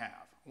 I want to have.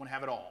 I want to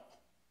have it all.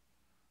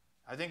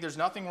 I think there's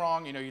nothing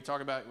wrong. We could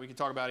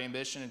talk about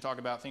ambition and talk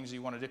about things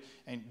you want to do.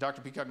 And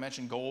Dr. Peacock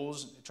mentioned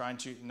goals,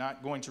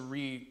 not going to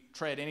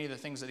retread any of the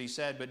things that he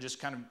said, but just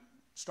kind of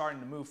starting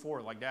to move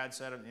forward. Like Dad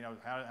said,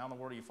 how in the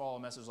world do you follow a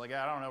message like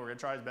that? I don't know. We're going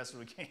to try as best as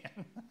we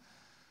can.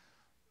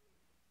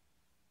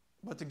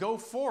 But to go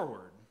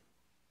forward,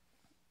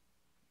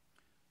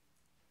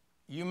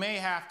 you may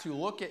have to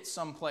look at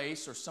some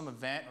place or some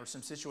event or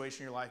some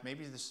situation in your life,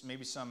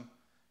 maybe some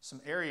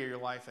area of your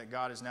life that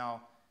God is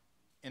now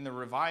in the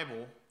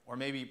revival, or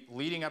maybe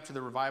leading up to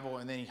the revival,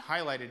 and then he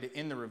highlighted it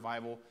in the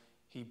revival.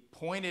 He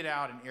pointed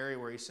out an area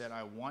where he said,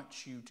 I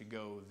want you to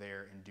go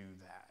there and do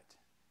that.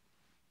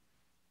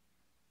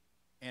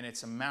 And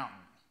it's a mountain.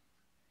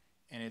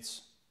 And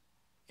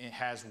it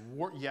has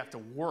work. You have to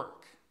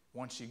work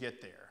once you get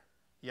there.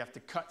 You have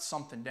to cut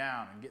something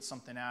down and get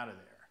something out of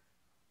there.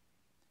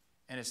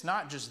 And it's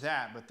not just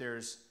that, but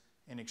there's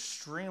an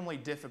extremely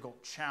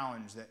difficult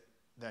challenge that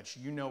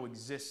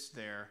exists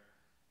there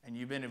And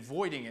you've been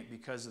avoiding it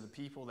because of the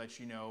people that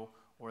you know,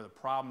 or the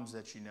problems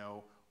that you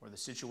know, or the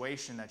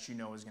situation that you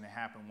know is going to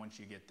happen once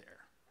you get there.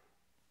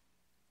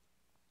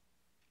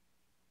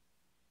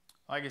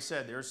 Like I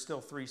said, there's still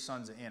 3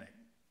 sons of Anak.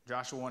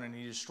 Joshua went and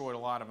he destroyed a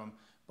lot of them,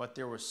 but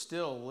there were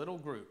still little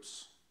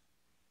groups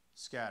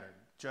scattered.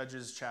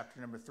 Judges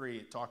chapter number 3,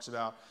 it talks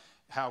about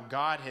how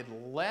God had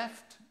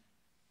left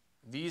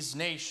these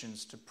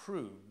nations to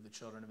prove the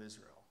children of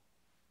Israel.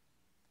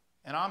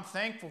 And I'm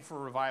thankful for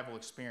revival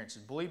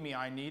experiences. Believe me,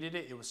 I needed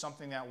it. It was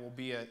something that will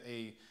be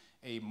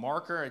a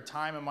marker, a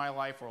time in my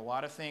life where a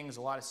lot of things,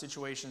 a lot of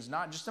situations,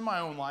 not just in my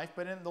own life,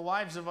 but in the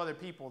lives of other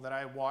people that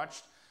I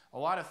watched, a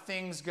lot of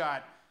things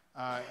got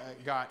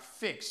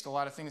fixed. A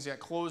lot of things got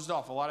closed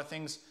off. A lot of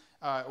things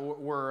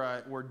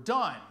were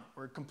done,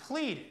 were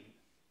completed,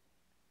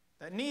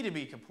 that need to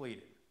be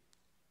completed.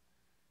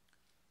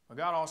 But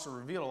God also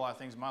revealed a lot of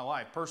things in my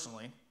life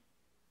personally,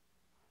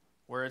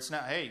 where it's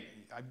not, hey,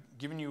 I've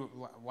given you,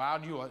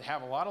 allowed you to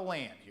have a lot of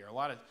land here, a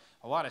lot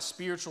of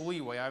spiritual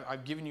leeway.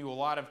 I've given you a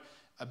lot of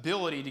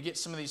ability to get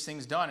some of these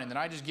things done, and then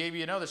I just gave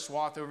you another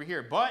swath over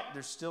here. But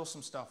there's still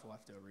some stuff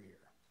left over here.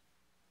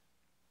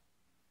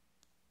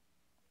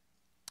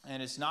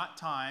 And it's not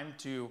time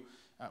to,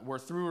 we're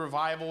through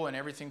revival and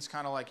everything's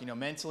kind of like,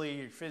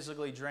 mentally,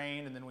 physically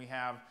drained. And then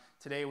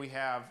today we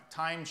have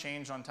time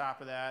change on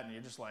top of that. And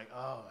you're just like,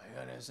 oh my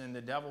goodness. And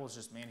the devil is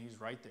just, man, he's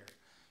right there.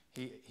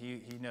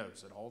 He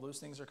knows that all those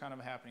things are kind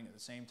of happening at the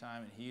same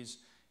time. And he's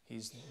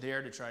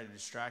there to try to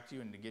distract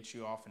you and to get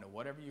you off into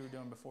whatever you were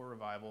doing before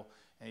revival.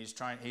 And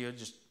he'll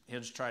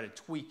just try to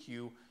tweak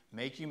you,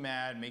 make you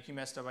mad, make you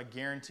messed up. I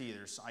guarantee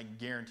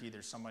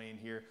there's somebody in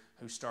here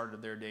who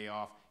started their day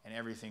off and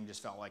everything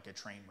just felt like a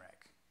train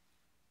wreck.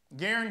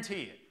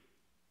 Guarantee it.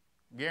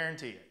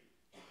 Guarantee it.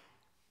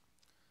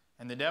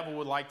 And the devil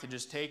would like to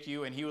just take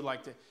you, and he would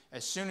like to,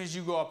 as soon as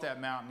you go up that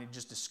mountain, he'd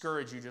just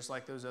discourage you just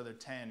like those other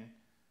 10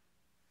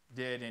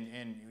 did.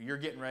 And you're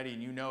getting ready,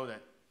 and you know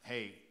that,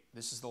 hey,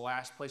 this is the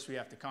last place we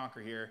have to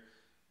conquer here.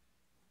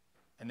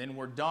 And then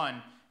we're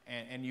done,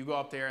 and you go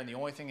up there, and the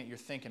only thing that you're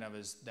thinking of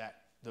is that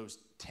those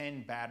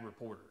 10 bad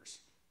reporters.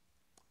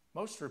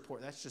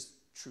 That's just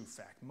true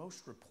fact.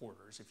 Most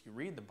reporters, if you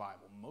read the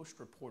Bible, most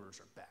reporters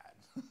are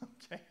bad.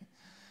 Okay?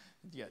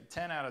 Yeah,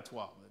 10 out of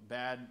 12.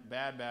 Bad.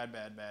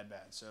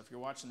 So if you're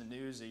watching the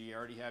news, you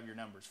already have your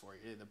numbers for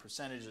you. The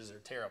percentages are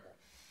terrible.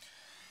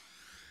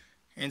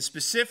 And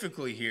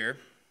specifically here,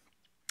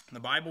 the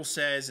Bible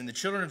says, and the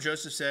children of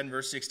Joseph said in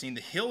verse 16,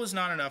 the hill is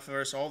not enough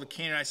for us. All the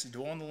Canaanites that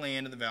dwell in the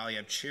land of the valley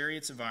have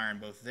chariots of iron,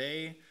 both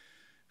they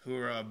who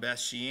are of Beth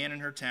Shean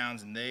and her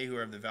towns, and they who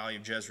are of the valley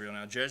of Jezreel.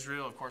 Now,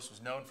 Jezreel, of course, was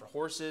known for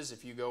horses.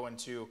 If you go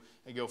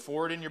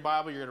forward in your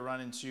Bible, you're going to run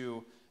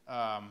into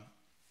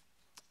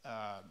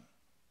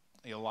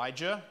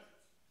Elijah,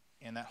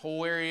 and that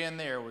whole area in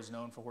there was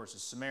known for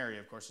horses. Samaria,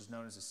 of course, is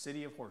known as the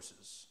city of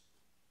horses.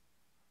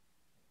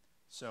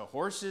 So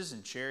horses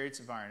and chariots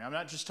of iron. I'm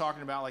not just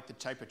talking about like the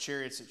type of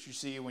chariots that you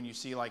see when you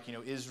see like,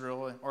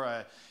 Israel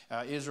or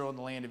Israel in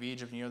the land of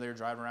Egypt, and they're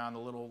driving around the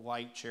little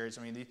light chariots.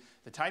 I mean,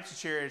 the types of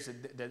chariots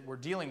that we're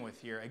dealing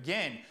with here.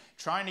 Again,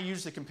 trying to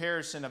use the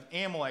comparison of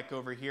Amalek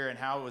over here and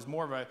how it was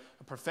more of a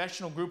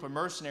professional group of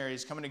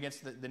mercenaries coming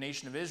against the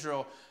nation of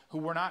Israel who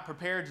were not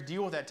prepared to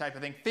deal with that type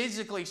of thing,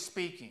 physically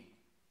speaking.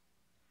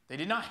 They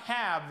did not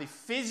have the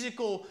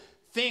physical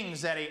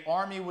things that an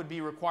army would be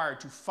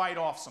required to fight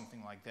off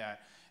something like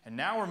that. And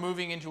now we're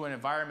moving into an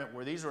environment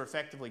where these are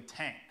effectively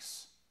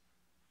tanks.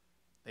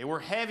 They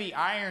were heavy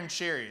iron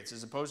chariots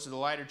as opposed to the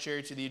lighter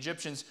chariots of the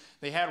Egyptians.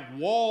 They had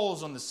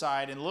walls on the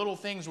side and little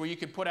things where you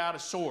could put out a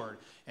sword.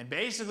 And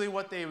basically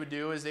what they would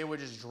do is they would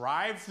just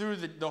drive through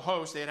the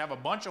host. They'd have a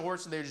bunch of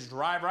horses. They would just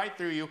drive right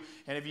through you.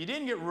 And if you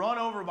didn't get run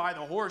over by the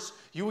horse,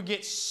 you would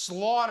get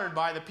slaughtered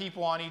by the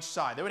people on each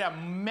side. They would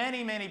have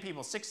many, many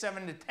people, 6,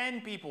 7 to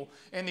 10 people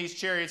in these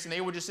chariots. And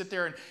they would just sit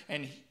there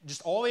and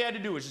just all they had to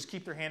do was just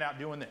keep their hand out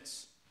doing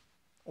this.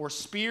 Or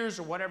spears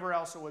or whatever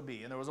else it would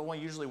be. And there was only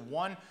usually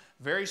one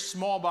very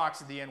small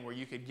box at the end where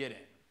you could get in.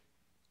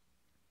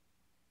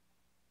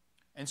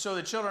 And so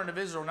the children of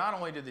Israel, not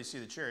only did they see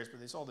the chariots,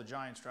 but they saw the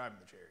giants driving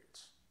the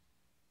chariots.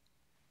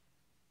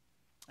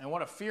 And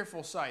what a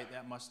fearful sight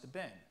that must have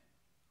been.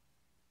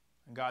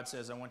 And God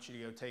says, I want you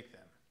to go take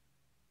them.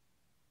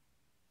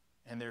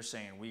 And they're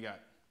saying, we got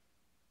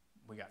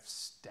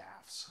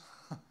staffs.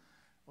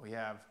 We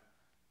have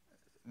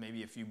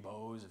maybe a few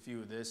bows, a few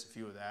of this, a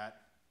few of that.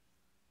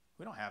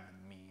 We don't have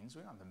the means.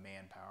 We don't have the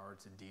manpower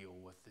to deal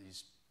with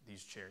these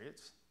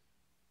chariots.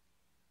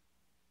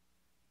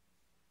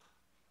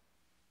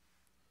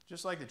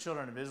 Just like the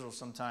children of Israel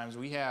sometimes,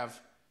 we have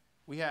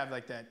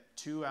like that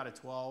 2 out of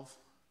 12.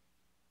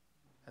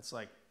 That's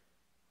like,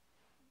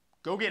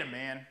 go get him,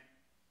 man.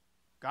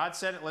 God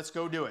said it, let's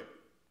go do it.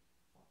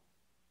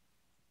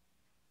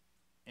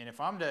 And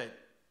if I'm to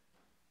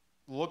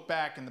look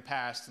back in the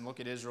past and look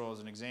at Israel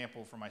as an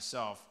example for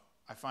myself,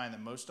 I find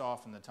that most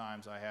often the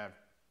times I have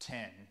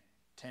 10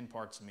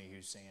 parts of me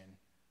who's saying,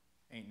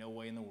 ain't no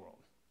way in the world.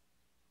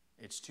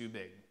 It's too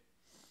big.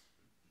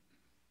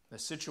 The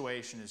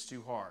situation is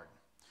too hard.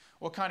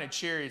 what kind of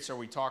chariots are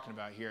we talking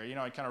about here?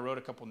 I kind of wrote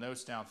a couple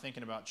notes down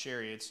thinking about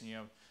chariots.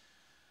 And,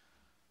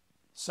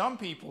 some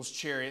people's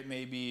chariot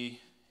may be,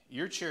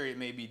 your chariot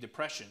may be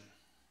depression.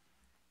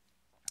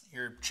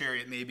 Your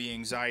chariot may be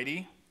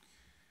anxiety.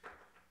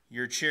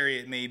 Your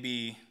chariot may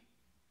be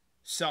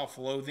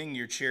self-loathing.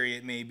 Your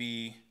chariot may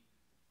be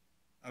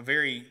a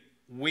very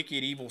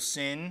wicked, evil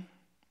sin.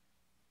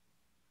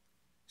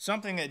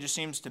 Something that just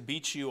seems to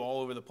beat you all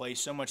over the place,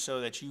 so much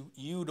so that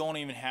you don't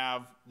even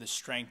have the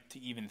strength to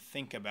even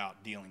think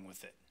about dealing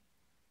with it.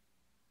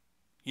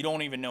 You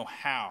don't even know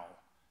how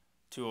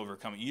to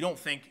overcome it. You don't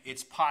think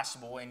it's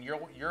possible, and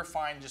you're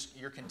fine,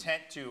 you're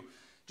content to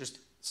just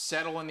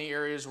settle in the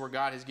areas where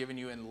God has given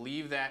you and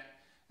leave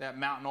that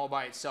mountain all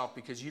by itself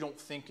because you don't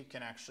think it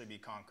can actually be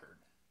conquered.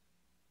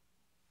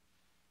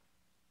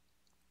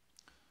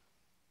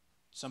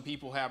 Some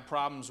people have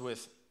problems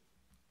with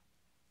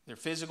their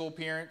physical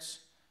appearance,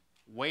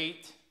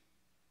 weight,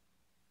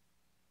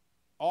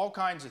 all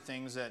kinds of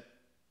things that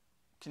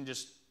can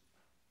just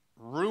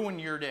ruin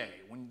your day.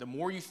 The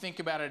more you think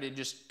about it, it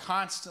just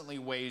constantly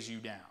weighs you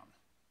down.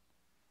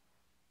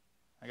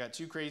 I got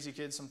two crazy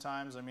kids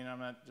sometimes. I'm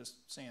not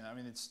just saying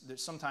that.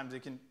 Sometimes they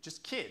can,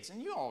 just kids,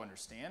 and you all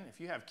understand,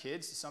 if you have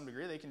kids to some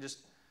degree, they can just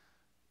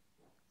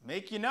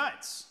make you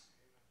nuts.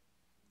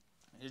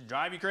 They just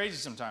drive you crazy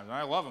sometimes. And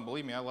I love them.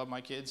 Believe me, I love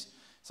my kids.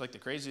 It's like the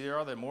crazier they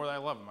are, the more I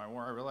love them. The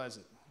more I realize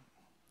that,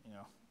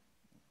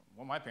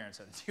 what my parents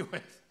had to deal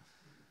with.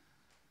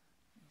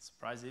 I'm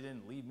surprised they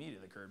didn't leave me to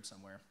the curb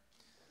somewhere.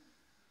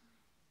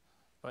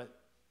 But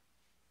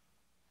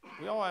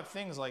we all have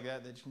things like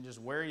that can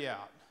just wear you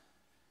out.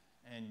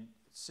 And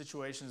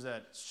situations,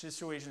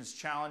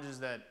 challenges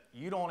that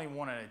you don't even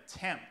want to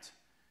attempt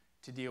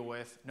to deal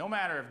with. No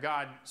matter if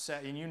God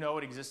said, and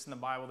it exists in the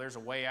Bible, there's a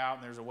way out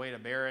and there's a way to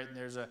bear it, and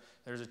there's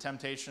a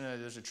temptation,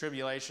 and there's a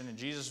tribulation, and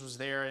Jesus was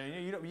there.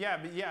 And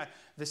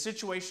the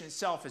situation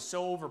itself is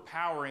so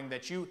overpowering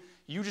that you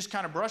just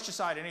kind of brush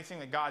aside anything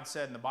that God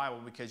said in the Bible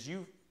because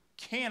you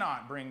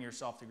cannot bring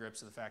yourself to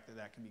grips with the fact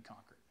that can be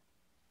conquered.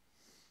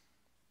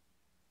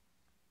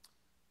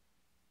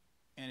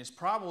 And it's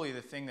probably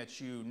the thing that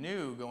you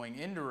knew going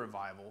into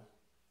revival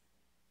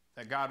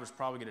that God was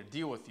probably going to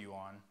deal with you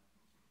on.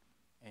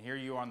 And here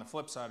you are on the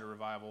flip side of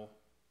revival,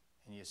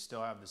 and you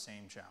still have the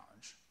same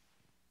challenge.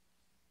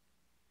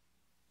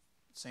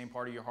 Same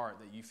part of your heart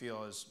that you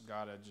feel is,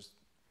 God, there's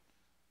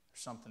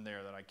something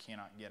there that I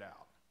cannot get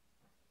out.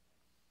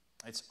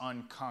 It's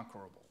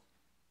unconquerable.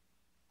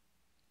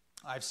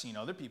 I've seen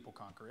other people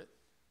conquer it,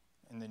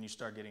 and then you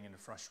start getting into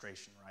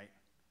frustration, right?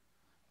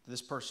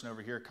 This person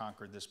over here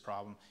conquered this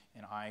problem,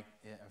 and I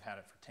have had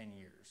it for 10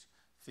 years,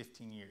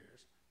 15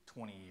 years,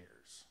 20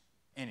 years.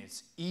 And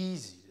it's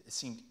easy. It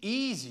seemed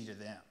easy to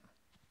them.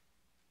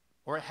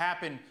 Or it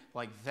happened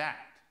like that.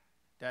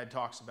 Dad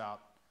talks about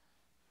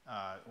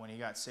when he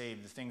got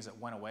saved, the things that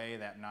went away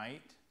that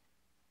night,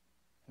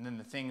 and then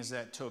the things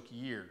that took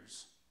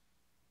years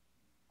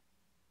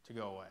to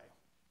go away.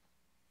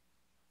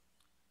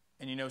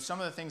 And some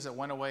of the things that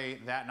went away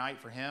that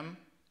night for him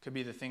could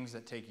be the things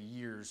that take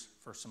years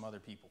for some other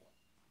people.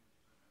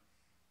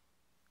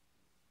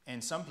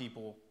 And some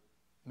people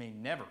may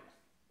never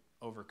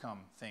overcome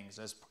things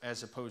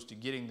as opposed to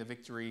getting the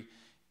victory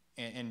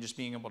and just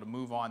being able to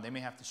move on. They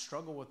may have to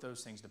struggle with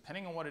those things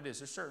depending on what it is.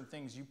 There's certain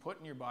things you put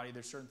in your body.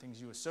 There's certain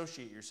things you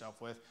associate yourself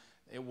with.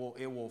 It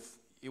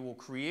will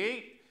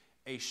create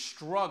a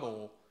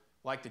struggle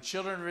like the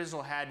children of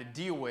Israel had to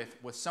deal with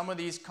some of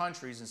these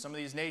countries and some of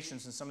these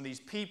nations and some of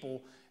these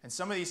people and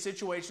some of these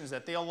situations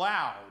that they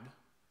allowed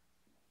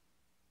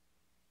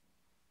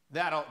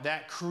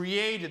that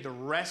created the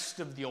rest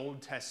of the Old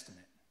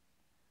Testament.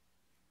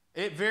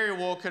 It very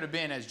well could have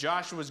been as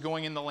Joshua was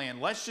going in the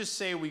land. Let's just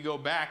say we go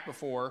back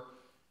before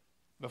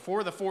the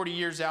 40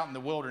 years out in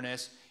the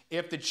wilderness.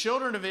 If the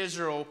children of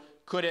Israel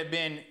could have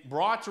been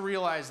brought to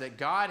realize that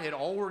God had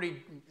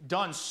already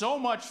done so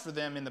much for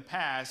them in the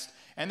past,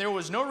 and there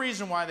was no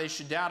reason why they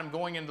should doubt him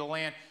going into the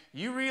land,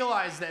 you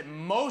realize that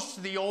most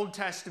of the Old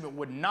Testament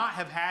would not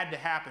have had to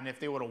happen if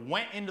they would have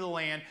went into the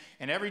land,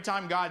 and every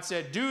time God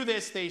said, do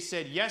this, they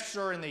said, yes,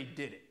 sir, and they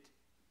did it.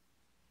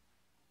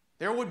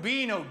 There would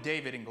be no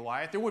David and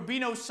Goliath. There would be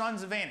no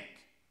sons of Anak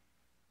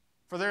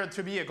for there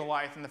to be a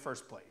Goliath in the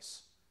first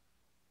place.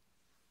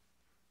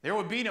 There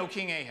would be no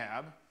King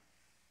Ahab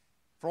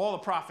for all the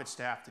prophets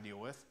to have to deal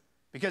with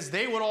because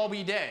they would all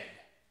be dead.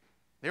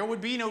 There would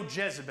be no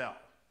Jezebel.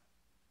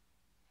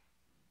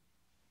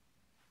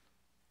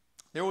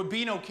 There would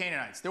be no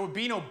Canaanites. There would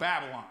be no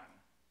Babylon.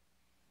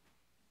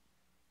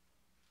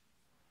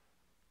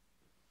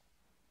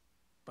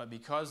 But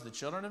because the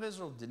children of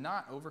Israel did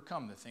not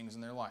overcome the things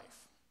in their life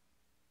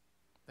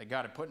that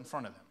God had put in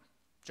front of them.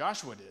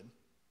 Joshua did.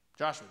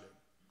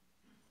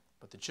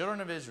 But the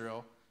children of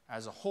Israel,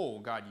 as a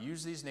whole, God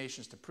used these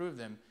nations to prove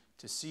them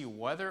to see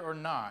whether or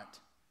not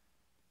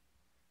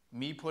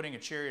me putting a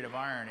chariot of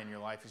iron in your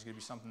life is going to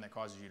be something that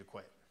causes you to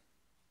quit.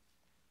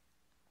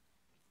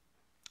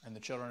 And the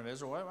children of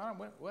Israel,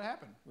 what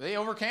happened? They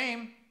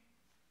overcame.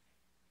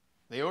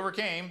 They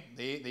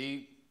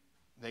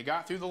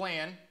got through the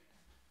land.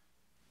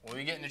 When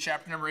we get into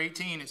chapter number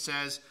 18, it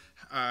says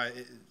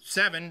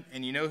 7,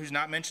 and you know who's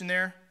not mentioned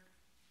there?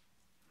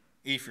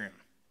 Ephraim.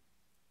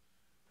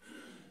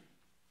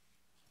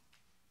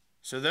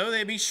 So though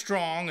they be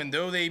strong, and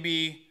though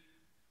they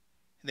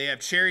have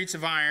chariots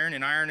of iron,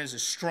 and iron is a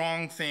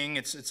strong thing.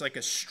 It's like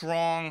a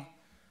strong,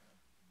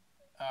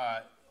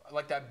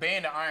 like that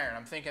band of iron.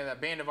 I'm thinking of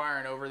that band of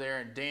iron over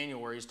there in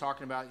Daniel where he's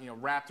talking about,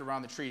 wrapped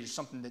around the tree. It's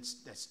something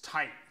that's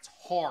tight. It's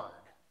hard.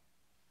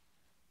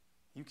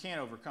 You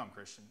can't overcome,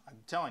 Christian. I'm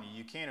telling you,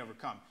 you can't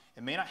overcome.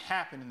 It may not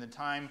happen in the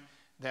time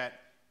that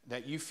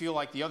you feel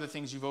like the other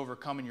things you've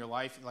overcome in your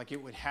life, like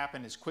it would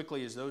happen as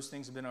quickly as those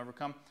things have been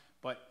overcome.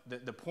 But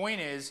the point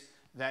is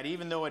that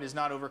even though it is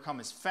not overcome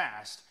as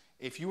fast,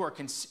 if you are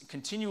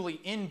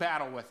continually in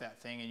battle with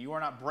that thing and you are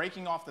not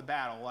breaking off the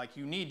battle like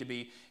you need to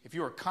be, if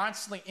you are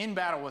constantly in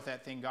battle with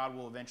that thing, God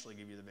will eventually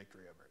give you the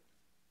victory over it.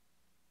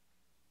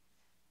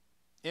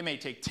 It may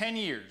take 10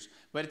 years,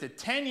 but at the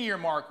 10-year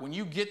mark, when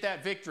you get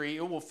that victory,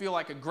 it will feel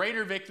like a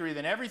greater victory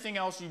than everything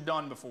else you've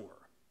done before.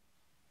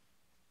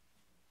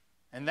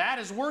 And that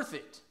is worth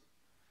it.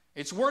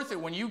 It's worth it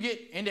when you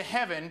get into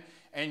heaven,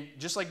 and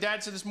just like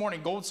Dad said this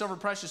morning, gold, silver,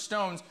 precious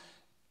stones,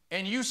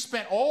 and you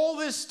spent all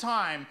this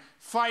time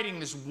fighting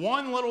this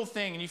one little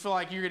thing, and you feel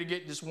like you're going to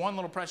get this one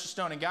little precious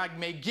stone, and God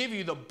may give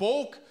you the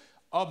bulk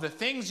of the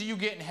things that you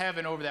get in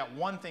heaven over that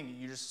one thing that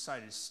you just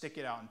decided to stick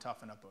it out and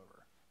toughen up over.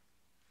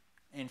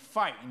 And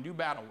fight and do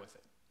battle with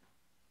it.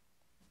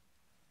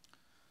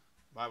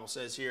 The Bible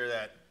says here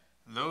that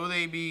though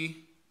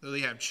they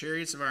have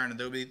chariots of iron, and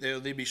though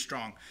they be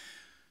strong.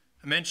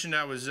 I mentioned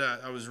I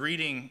was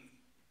reading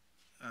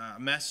a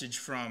message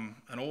from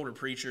an older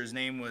preacher. His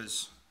name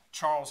was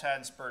Charles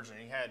Haddon Spurgeon.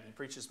 He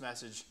preached this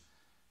message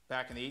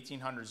back in the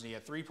 1800s, and he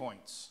had 3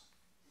 points.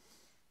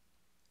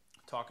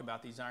 Talk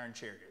about these iron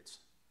chariots.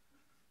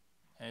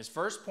 And his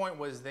first point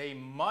was they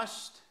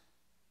must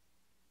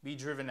be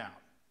driven out.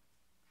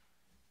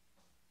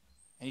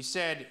 And he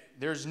said,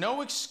 there's no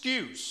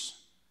excuse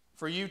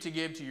for you to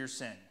give to your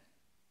sin,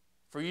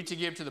 for you to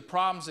give to the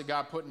problems that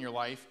God put in your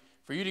life,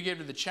 for you to give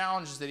to the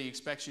challenges that he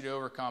expects you to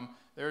overcome.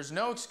 There is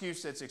no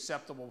excuse that's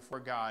acceptable before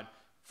God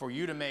for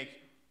you to make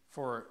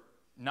for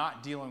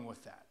not dealing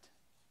with that.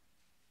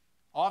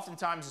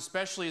 Oftentimes,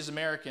 especially as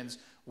Americans,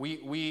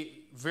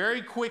 we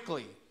very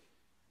quickly,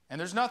 and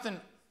there's nothing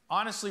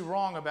honestly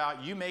wrong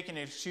about you making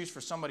an excuse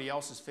for somebody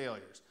else's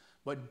failures,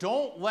 but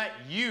don't let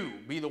you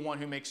be the one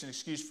who makes an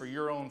excuse for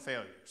your own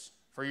failures,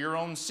 for your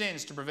own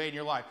sins to pervade in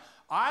your life.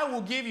 I will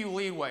give you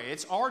leeway.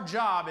 It's our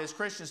job as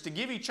Christians to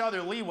give each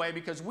other leeway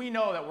because we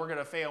know that we're going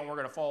to fail and we're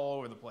going to fall all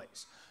over the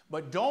place.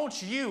 But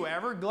don't you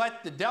ever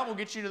let the devil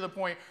get you to the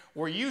point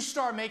where you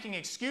start making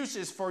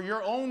excuses for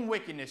your own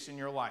wickedness in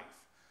your life.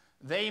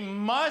 They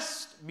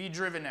must be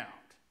driven out.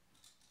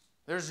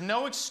 There's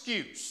no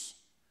excuse.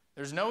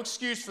 There's no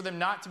excuse for them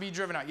not to be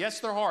driven out. Yes,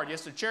 they're hard.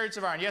 Yes, they're chariots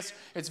of iron. Yes,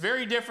 it's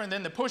very different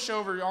than the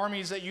pushover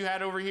armies that you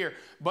had over here.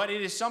 But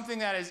it is something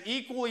that is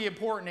equally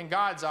important in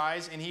God's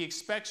eyes, and he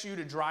expects you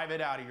to drive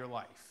it out of your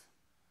life.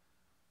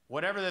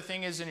 Whatever the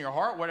thing is in your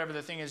heart, whatever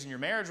the thing is in your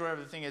marriage,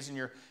 whatever the thing is in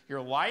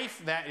your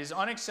life that is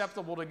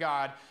unacceptable to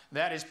God,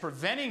 that is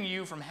preventing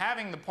you from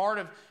having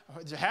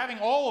having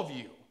all of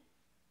you,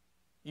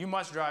 you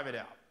must drive it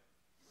out.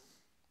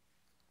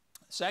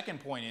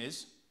 Second point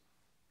is,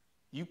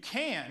 you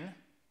can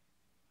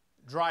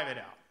drive it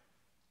out.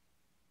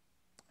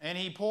 And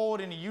he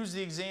pulled and he used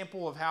the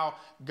example of how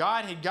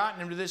God had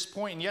gotten him to this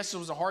point, and yes, it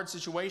was a hard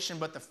situation,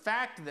 but the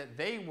fact that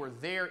they were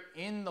there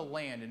in the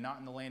land and not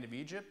in the land of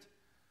Egypt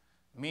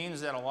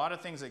means that a lot of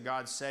things that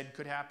God said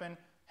could happen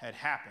had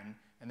happened,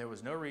 and there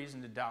was no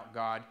reason to doubt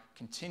God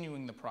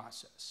continuing the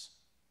process.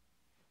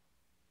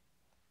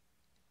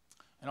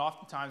 And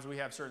oftentimes we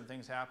have certain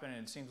things happen,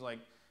 and it seems like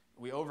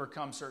we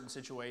overcome certain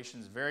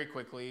situations very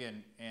quickly,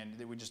 and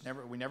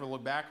we never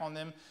look back on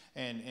them,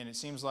 and it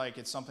seems like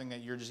it's something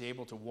that you're just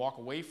able to walk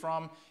away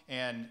from,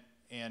 and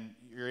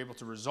you're able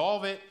to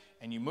resolve it,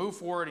 and you move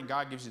forward, and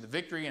God gives you the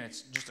victory, and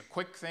it's just a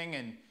quick thing,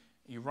 and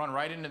you run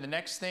right into the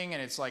next thing,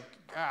 and it's like,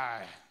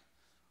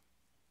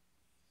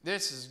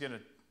 this is gonna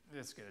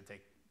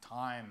take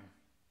time.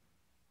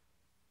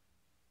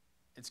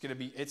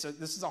 This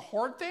is a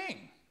hard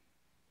thing.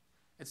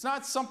 It's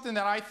not something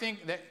that I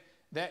think that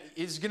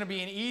is going to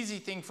be an easy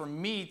thing for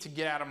me to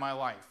get out of my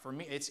life. For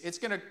me, it's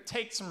going to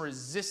take some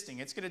resisting.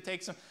 It's going to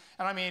take some,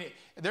 and I mean,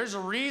 there's a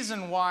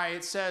reason why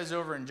it says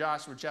over in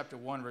Joshua chapter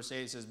 1, verse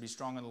 8, it says, be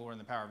strong in the Lord and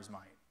the power of his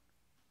might.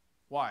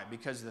 Why?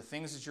 Because the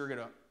things that you're going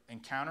to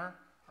encounter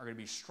are going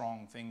to be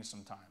strong things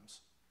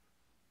sometimes.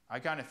 I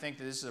kind of think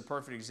that this is a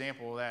perfect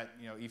example of that,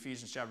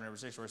 Ephesians chapter number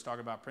 6, where it's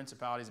talking about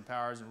principalities and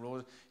powers and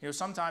rulers.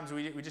 Sometimes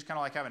we just kind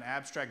of like have an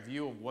abstract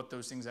view of what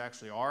those things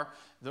actually are.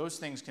 Those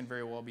things can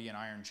very well be an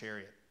iron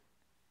chariot.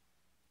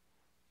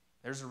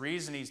 There's a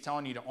reason he's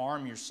telling you to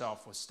arm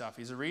yourself with stuff.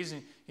 He's a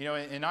reason,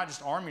 and not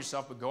just arm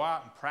yourself, but go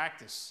out and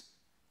practice.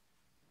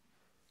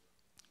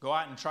 Go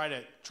out and try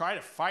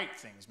to fight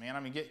things, man.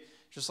 I mean,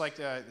 just like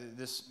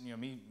this,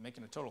 me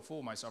making a total fool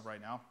of myself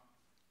right now.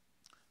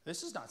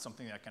 This is not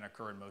something that can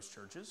occur in most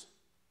churches.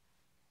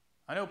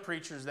 I know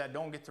preachers that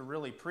don't get to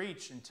really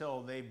preach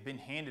until they've been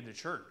handed a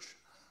church.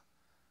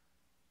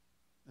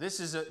 This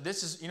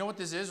is you know what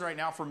this is right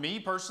now for me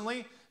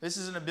personally? This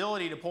is an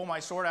ability to pull my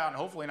sword out and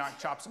hopefully not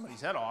chop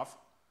somebody's head off,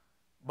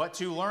 but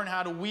to learn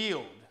how to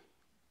wield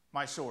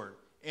my sword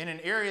in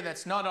an area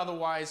that's not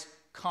otherwise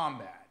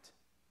combat.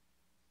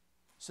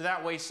 So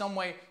that way, some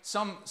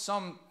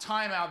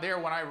time out there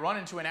when I run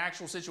into an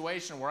actual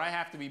situation where I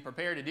have to be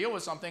prepared to deal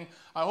with something,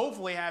 I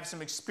hopefully have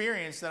some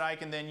experience that I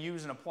can then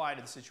use and apply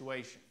to the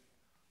situation.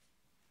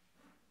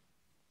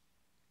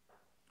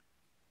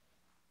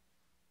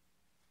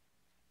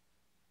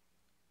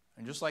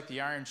 And just like the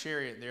iron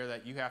chariot there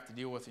that you have to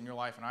deal with in your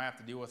life and I have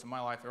to deal with in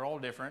my life, they're all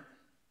different.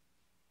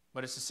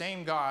 But it's the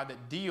same God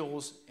that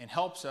deals and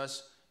helps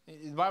us.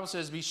 The Bible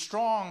says, be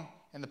strong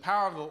in the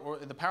power of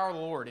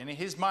the Lord and in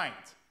His might.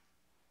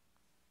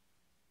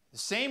 The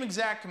same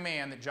exact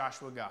command that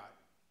Joshua got.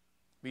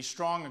 Be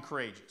strong and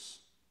courageous.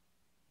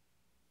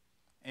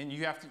 And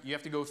you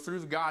have to go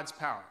through God's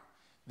power.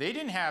 They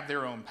didn't have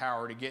their own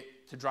power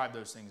to drive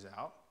those things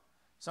out.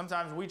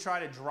 Sometimes we try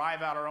to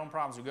drive out our own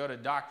problems. We go to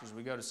doctors,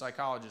 we go to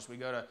psychologists, we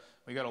go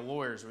to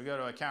lawyers, we go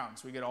to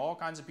accountants, we go to all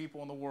kinds of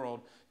people in the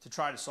world to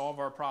try to solve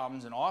our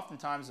problems. And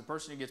oftentimes the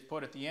person who gets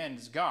put at the end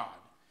is God,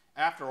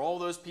 after all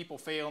those people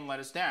fail and let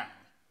us down.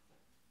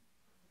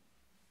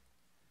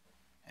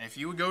 And if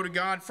you would go to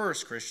God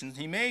first, Christians,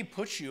 He may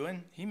put you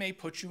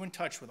in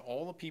touch with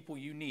all the people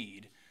you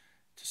need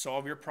to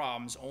solve your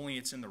problems, only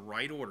it's in the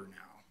right order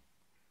now.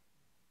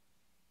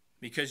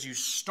 Because you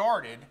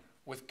started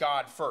with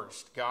God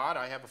first. God,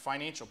 I have a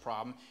financial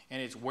problem,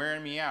 and it's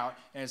wearing me out.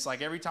 And it's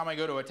like every time I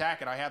go to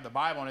attack it, I have the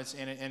Bible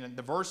and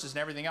the verses and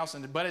everything else.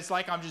 But it's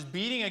like I'm just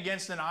beating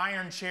against an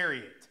iron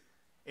chariot.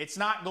 It's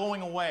not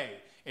going away.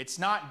 It's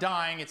not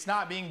dying. It's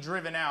not being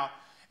driven out.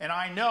 And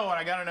I know, and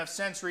I got enough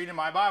sense reading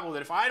my Bible,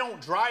 that if I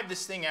don't drive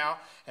this thing out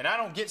and I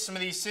don't get some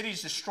of these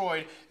cities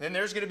destroyed, then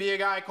there's going to be a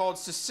guy called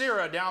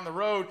Sisera down the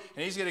road,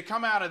 and he's going to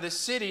come out of this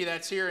city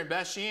that's here in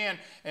Beth-Shean.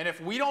 And if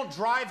we don't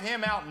drive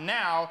him out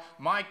now,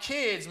 my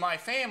kids, my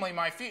family,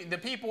 the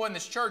people in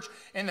this church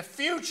in the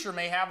future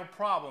may have a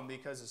problem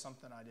because of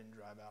something I didn't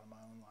drive out of my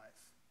own life.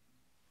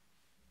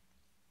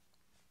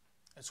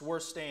 It's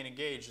worth staying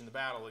engaged in the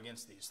battle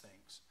against these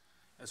things.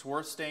 It's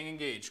worth staying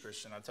engaged,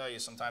 Christian. I'll tell you,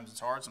 sometimes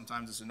it's hard,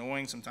 sometimes it's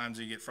annoying, sometimes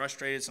you get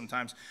frustrated,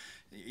 sometimes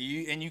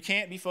you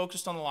can't be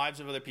focused on the lives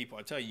of other people.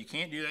 I tell you, you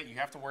can't do that. You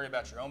have to worry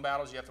about your own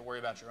battles. You have to worry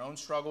about your own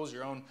struggles,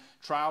 your own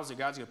trials that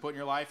God's going to put in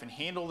your life, and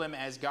handle them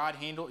as God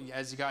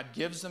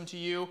gives them to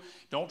you.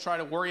 Don't try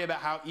to worry about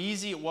how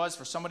easy it was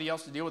for somebody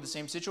else to deal with the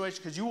same situation,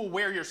 because you will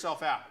wear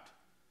yourself out.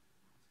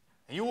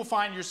 And you will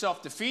find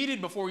yourself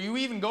defeated before you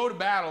even go to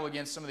battle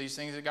against some of these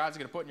things that God's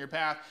going to put in your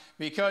path,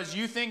 because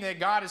you think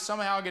that God is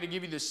somehow going to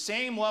give you the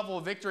same level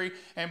of victory.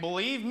 And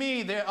believe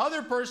me, the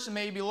other person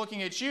may be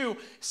looking at you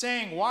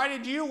saying, why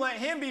did you let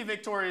him be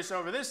victorious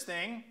over this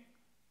thing?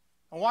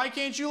 And why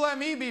can't you let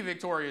me be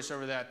victorious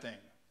over that thing?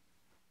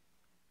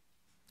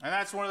 And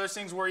that's one of those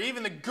things where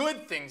even the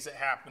good things that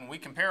happen, we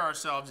compare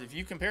ourselves. If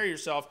you compare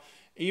yourself,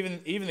 even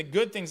the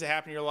good things that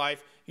happen in your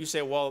life, you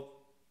say, well,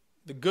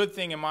 the good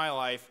thing in my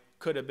life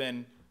could have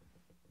been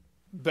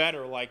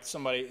better, like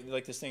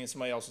this thing in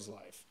somebody else's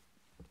life.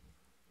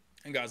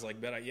 And God's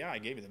like, I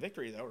gave you the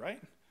victory though,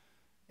 right?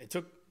 It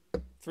took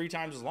 3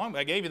 times as long, but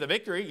I gave you the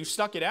victory. You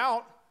stuck it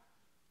out.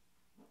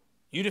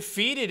 You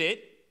defeated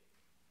it.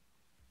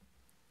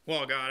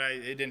 Well, God,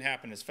 it didn't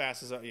happen as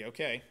fast as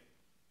okay.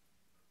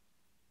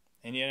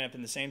 And you end up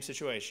in the same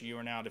situation. You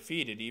are now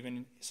defeated,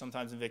 even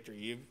sometimes in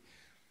victory.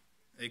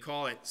 They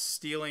call it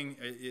stealing.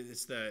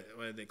 It's the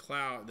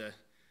cloud, the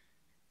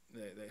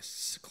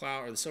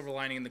cloud, or the silver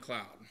lining in the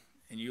cloud,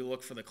 and you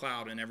look for the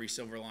cloud in every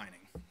silver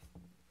lining.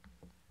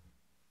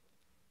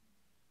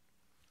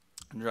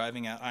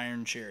 Driving out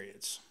iron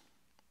chariots.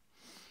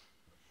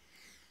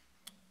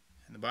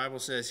 And the Bible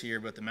says here,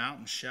 but the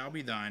mountain shall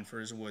be thine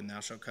for his wood, and thou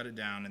shalt cut it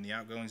down, and the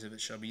outgoings of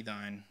it shall be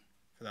thine,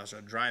 for thou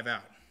shalt drive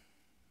out.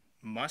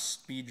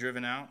 Must be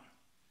driven out.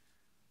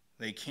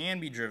 They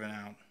can be driven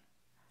out.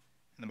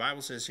 And the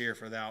Bible says here,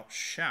 for thou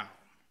shalt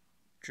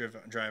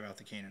drive out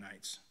the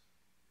Canaanites.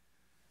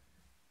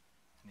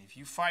 And if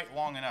you fight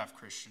long enough,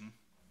 Christian,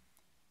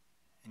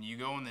 and you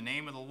go in the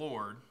name of the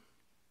Lord,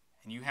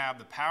 and you have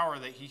the power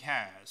that He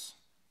has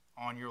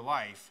on your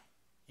life,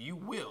 you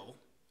will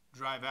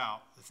drive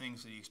out the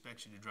things that He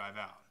expects you to drive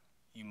out.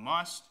 You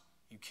must,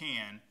 you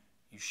can,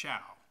 you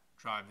shall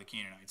drive the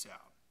Canaanites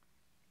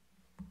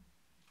out.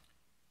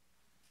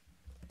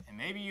 And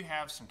maybe you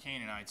have some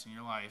Canaanites in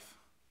your life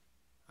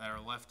that are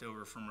left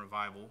over from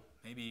revival,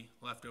 maybe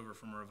left over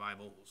from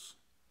revivals.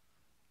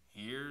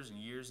 Years and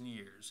years and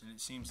years. And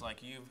it seems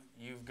like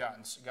you've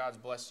gotten, God's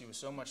blessed you with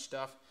so much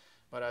stuff.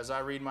 But as I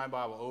read my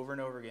Bible over and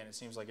over again, it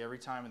seems like every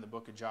time in the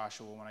book of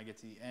Joshua, when I get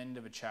to the end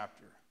of a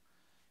chapter,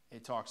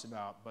 it talks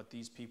about, but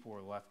these people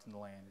were left in the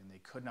land, and they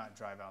could not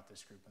drive out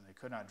this group, and they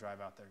could not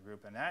drive out that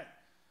group. And that,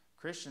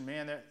 Christian,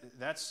 man,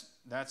 that's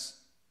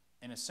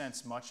in a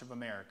sense much of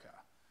America.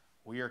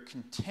 We are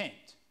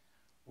content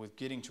with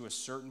getting to a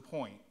certain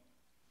point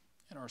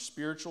in our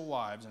spiritual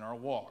lives, in our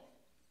walk,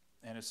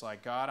 And it's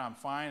like, God, I'm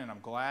fine and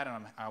I'm glad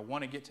and I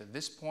want to get to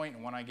this point,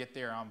 and when I get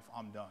there,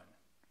 I'm done.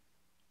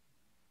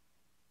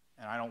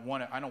 And I don't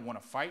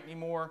want to fight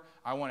anymore.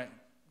 I want to,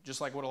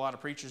 just like what a lot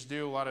of preachers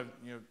do, a lot of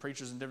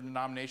preachers in different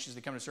denominations,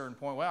 they come to a certain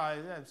point, well,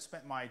 I've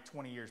spent my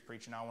 20 years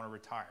preaching, I want to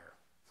retire.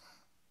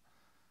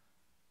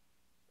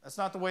 That's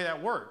not the way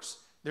that works.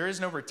 There is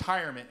no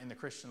retirement in the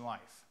Christian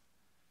life.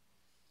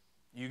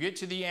 You get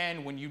to the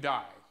end when you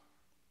die.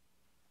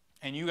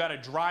 And you got to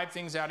drive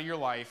things out of your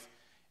life.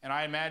 And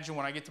I imagine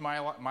when I get to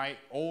my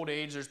old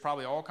age, there's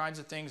probably all kinds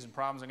of things and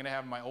problems I'm going to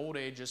have in my old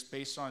age just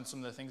based on some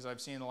of the things I've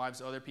seen in the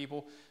lives of other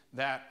people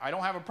that I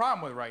don't have a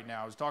problem with right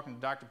now. I was talking to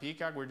Dr.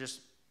 Peacock. We were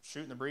just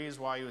shooting the breeze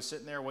while he was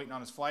sitting there waiting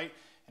on his flight.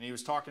 And he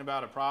was talking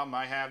about a problem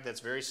I have that's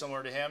very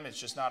similar to him. It's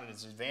just not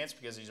as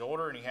advanced because he's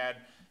older. And he had,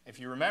 if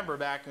you remember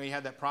back when he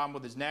had that problem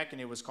with his neck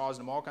and it was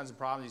causing him all kinds of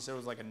problems, he said it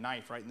was like a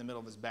knife right in the middle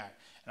of his back.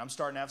 And I'm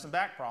starting to have some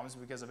back problems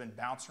because I've been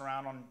bouncing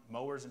around on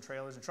mowers and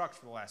trailers and trucks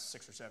for the last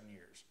 6 or 7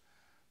 years.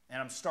 And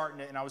I'm starting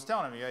to, and I was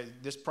telling him,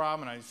 this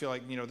problem, and I feel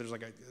like, there's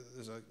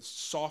a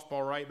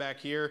softball right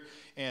back here,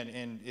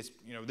 and it's,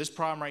 this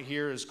problem right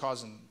here is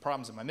causing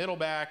problems in my middle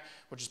back,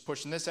 which is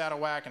pushing this out of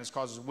whack, and it's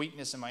causing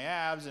weakness in my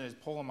abs, and it's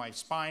pulling my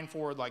spine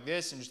forward like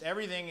this, and just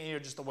everything,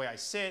 just the way I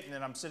sit, and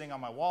then I'm sitting on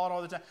my wallet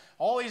all the time,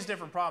 all these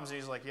different problems. And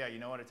he's like, yeah, you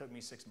know what, it took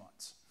me 6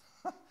 months.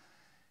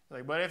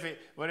 Like, but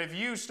if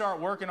you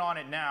start working on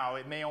it now,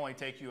 it may only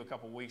take you a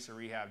couple weeks of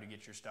rehab to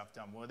get your stuff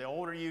done. Well, the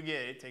older you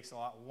get, it takes a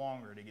lot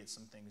longer to get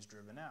some things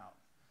driven out.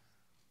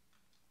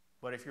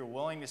 But if you're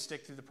willing to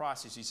stick through the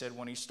process, he said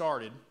when he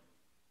started,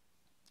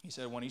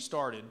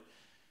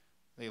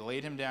 they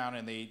laid him down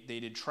and they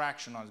did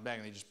traction on his back,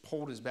 and they just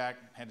pulled his back,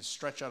 had to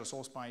stretch out his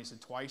whole spine. He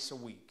said twice a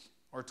week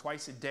or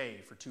twice a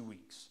day for 2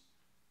 weeks.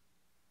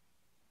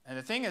 And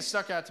the thing that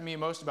stuck out to me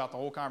most about the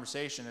whole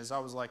conversation is I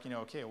was like,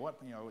 okay, what,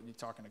 you're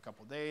talking a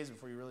couple of days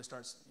before you really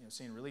start,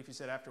 seeing relief. He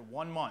said after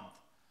 1 month,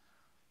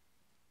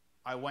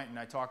 I went and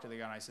I talked to the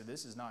guy and I said,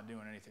 this is not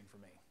doing anything for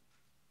me.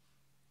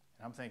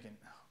 And I'm thinking,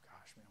 oh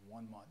gosh, man,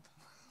 1 month.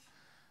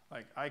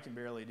 Like, I can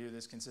barely do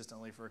this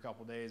consistently for a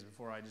couple of days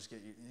before I just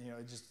get,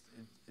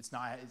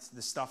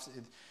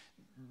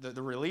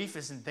 the relief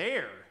isn't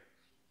there.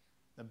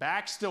 The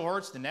back still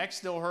hurts. The neck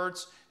still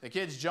hurts. The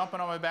kid's jumping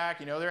on my back.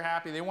 They're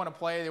happy. They want to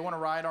play. They want to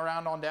ride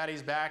around on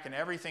daddy's back, and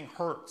everything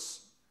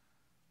hurts.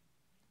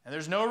 And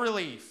there's no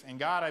relief. And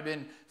God, I've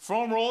been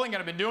foam rolling, and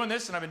I've been doing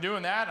this, and I've been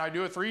doing that, and I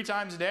do it 3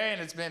 times a day,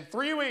 and it's been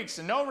 3 weeks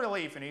and no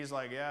relief. And he's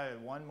like, yeah,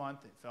 1 month,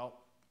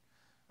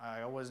 I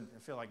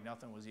feel like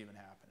nothing was even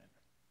happening.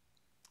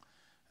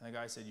 And the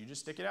guy said, you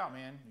just stick it out,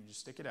 man. You just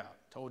stick it out.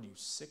 I told you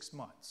 6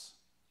 months.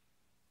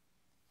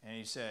 And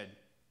he said,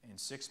 in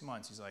 6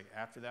 months, he's like,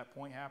 after that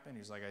point happened,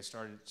 he's like,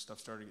 stuff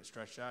started to get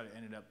stretched out. It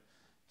ended up,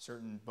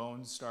 certain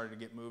bones started to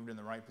get moved in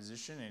the right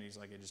position, and he's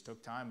like, it just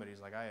took time, but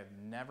he's like, I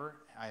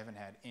haven't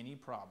had any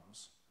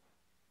problems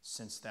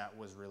since that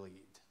was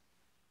relieved.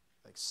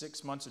 Like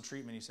 6 months of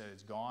treatment, he said,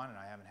 it's gone, and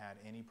I haven't had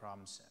any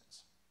problems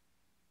since.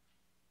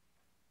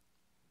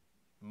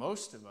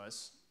 Most of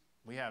us,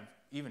 we have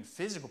even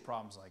physical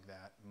problems like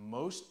that.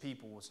 Most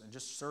people,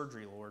 just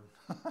surgery, Lord,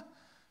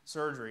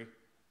 surgery.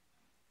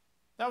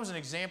 That was an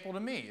example to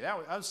me.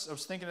 I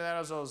was thinking of that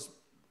as I was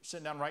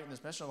sitting down writing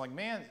this message. I'm like,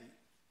 man,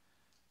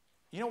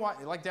 you know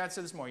what? Like Dad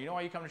said this morning, you know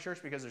why you come to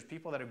church? Because there's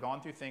people that have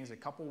gone through things a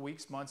couple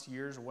weeks, months,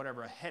 years, or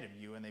whatever ahead of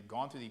you, and they've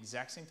gone through the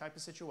exact same type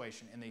of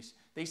situation, and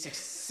they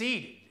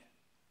succeeded.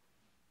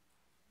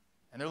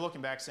 And they're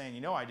looking back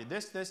saying, I did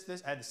this,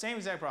 I had the same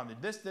exact problem,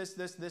 did this,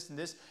 and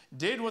this,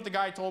 did what the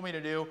guy told me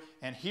to do,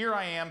 and here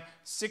I am,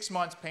 6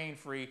 months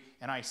pain-free,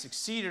 and I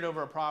succeeded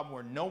over a problem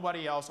where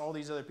nobody else, all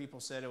these other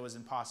people said it was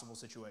an impossible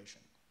situation.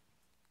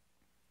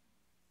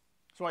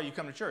 That's why you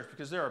come to church,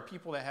 because there are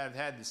people that have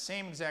had the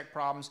same exact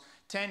problems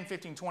 10,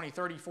 15, 20,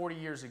 30, 40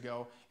 years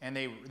ago, and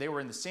they were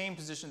in the same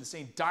position, the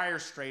same dire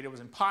strait. It was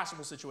an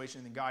impossible situation,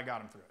 and then God got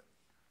them through it.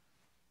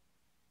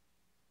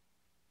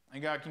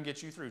 And God can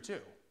get you through too.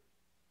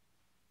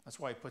 That's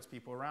why he puts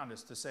people around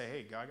us to say,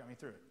 hey, God got me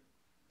through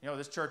it.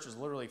 This church is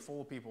literally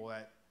full of people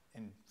that,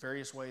 in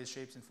various ways,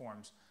 shapes, and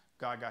forms,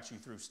 God got you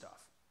through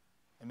stuff.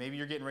 And maybe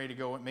you're getting ready to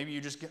go. Maybe you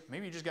just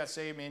got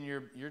saved, man.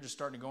 You're just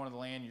starting to go into the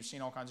land. You're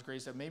seeing all kinds of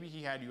crazy stuff. Maybe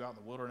he had you out in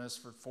the wilderness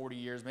for 40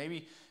 years.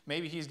 Maybe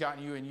he's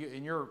gotten you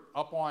and you're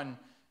up on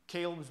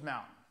Caleb's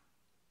mountain.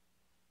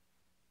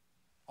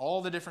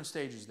 All the different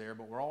stages there,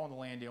 but we're all in the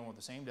land dealing with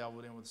the same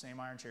devil, dealing with the same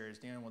iron chariots,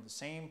 dealing with the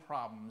same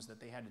problems that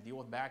they had to deal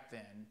with back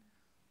then.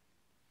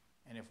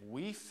 And if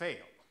we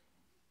fail,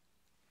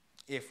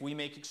 if we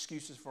make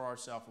excuses for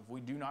ourselves, if we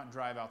do not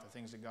drive out the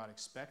things that God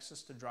expects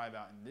us to drive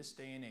out in this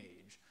day and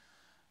age,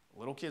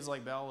 little kids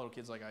like Bell, little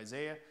kids like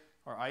Isaiah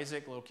or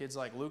Isaac, little kids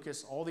like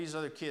Lucas, all these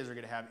other kids are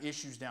going to have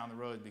issues down the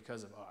road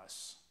because of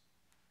us.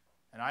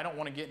 And I don't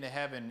want to get into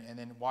heaven and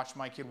then watch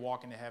my kid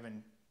walk into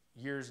heaven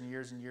years and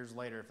years and years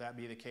later, if that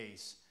be the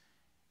case,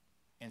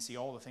 and see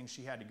all the things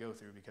she had to go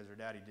through because her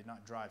daddy did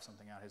not drive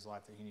something out of his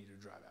life that he needed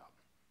to drive out.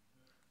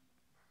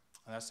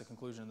 And that's the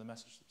conclusion of the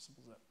message.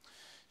 Simple as that.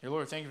 Dear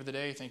Lord, thank you for the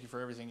day. Thank you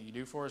for everything that you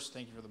do for us.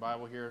 Thank you for the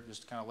Bible here,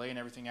 just kind of laying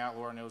everything out.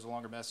 Lord, I know it was a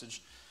longer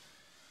message.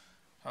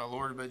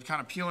 Lord, but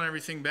kind of peeling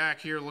everything back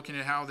here, looking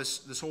at how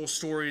this whole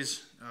story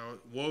is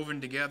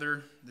woven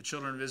together, the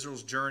children of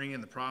Israel's journey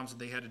and the problems that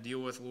they had to deal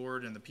with,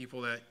 Lord, and the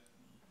people that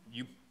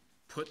you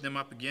put them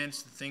up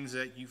against, the things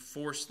that you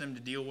forced them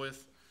to deal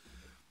with,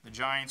 the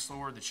giants,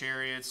 Lord, the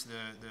chariots, the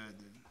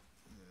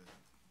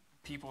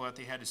people that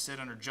they had to sit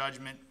under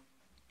judgment.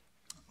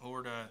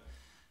 Lord,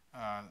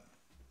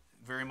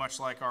 very much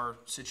like our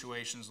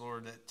situations,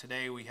 Lord, that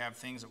today we have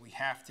things that we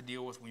have to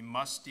deal with. We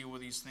must deal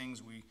with these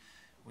things.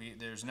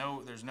 There's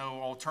no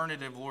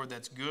alternative, Lord,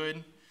 that's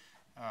good.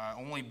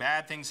 Only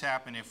bad things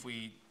happen if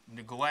we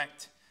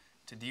neglect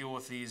to deal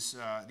with these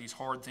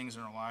hard things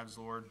in our lives,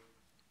 Lord.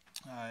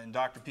 And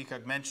Dr.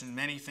 Peacock mentioned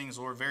many things,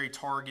 Lord, very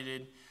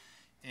targeted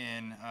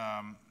in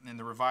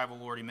the revival,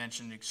 Lord. He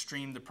mentioned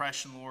extreme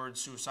depression, Lord,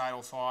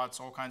 suicidal thoughts,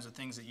 all kinds of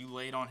things that you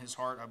laid on his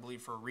heart, I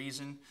believe, for a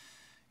reason.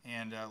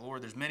 And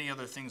Lord, there's many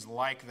other things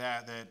like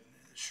that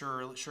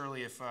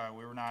surely if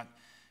we were not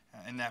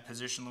in that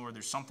position, Lord,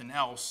 there's something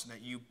else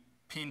that you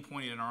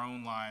pinpointed in our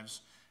own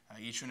lives,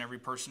 each and every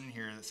person in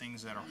here, the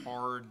things that are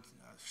hard,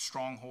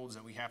 strongholds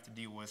that we have to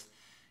deal with.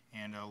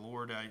 And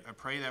Lord, I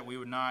pray that we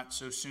would not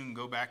so soon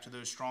go back to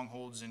those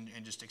strongholds and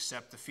just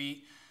accept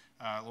defeat,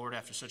 Lord,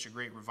 after such a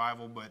great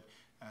revival, but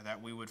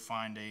that we would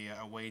find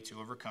a way to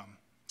overcome.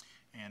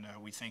 And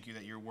we thank you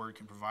that your word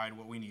can provide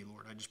what we need,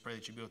 Lord. I just pray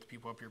that you be with the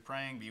people up here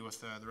praying, be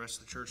with the rest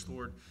of the church,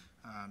 Lord,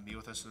 be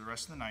with us for the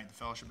rest of the night, the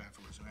fellowship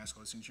afterwards. And we ask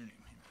all this in your name.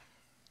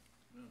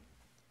 Amen.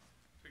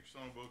 Take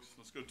your songbooks.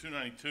 Let's go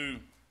 292.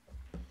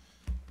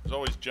 There's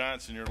always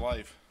giants in your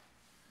life.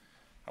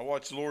 I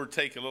watched the Lord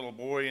take a little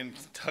boy in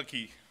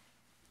Kentucky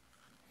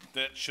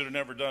that should have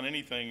never done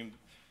anything,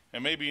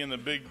 and maybe in the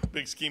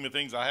big scheme of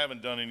things, I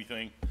haven't done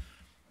anything.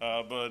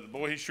 But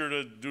boy, he sure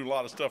did do a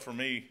lot of stuff for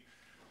me,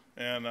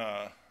 and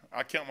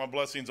I count my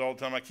blessings all the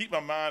time. I keep my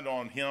mind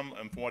on him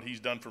and what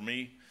he's done for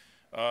me,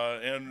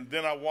 and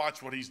then I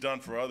watch what he's done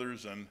for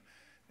others.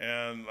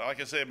 And like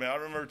I said, man, I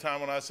remember a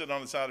time when I was sitting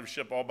on the side of a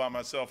ship all by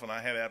myself, and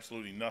I had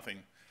absolutely nothing.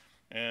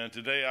 And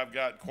today I've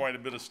got quite a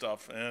bit of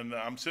stuff, and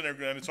I'm sitting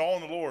there, and it's all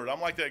in the Lord.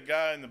 I'm like that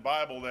guy in the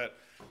Bible that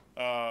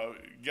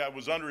guy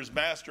was under his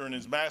master, and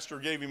his master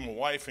gave him a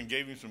wife and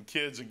gave him some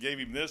kids and gave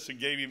him this and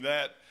gave him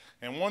that.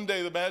 And one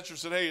day the master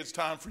said, hey, it's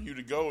time for you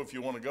to go if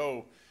you want to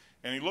go.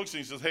 And he looks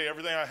and he says, hey,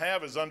 everything I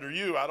have is under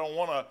you. I don't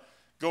want to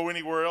go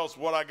anywhere else.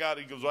 What I got,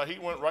 he goes, well, he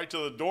went right to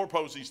the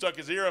doorpost. He stuck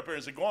his ear up there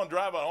and said, go on,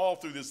 drive all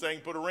through this thing,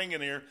 put a ring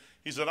in here.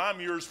 He said,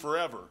 I'm yours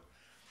forever.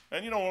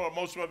 And you know what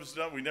most of us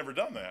have done? We've never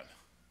done that.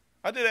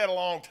 I did that a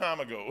long time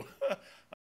ago.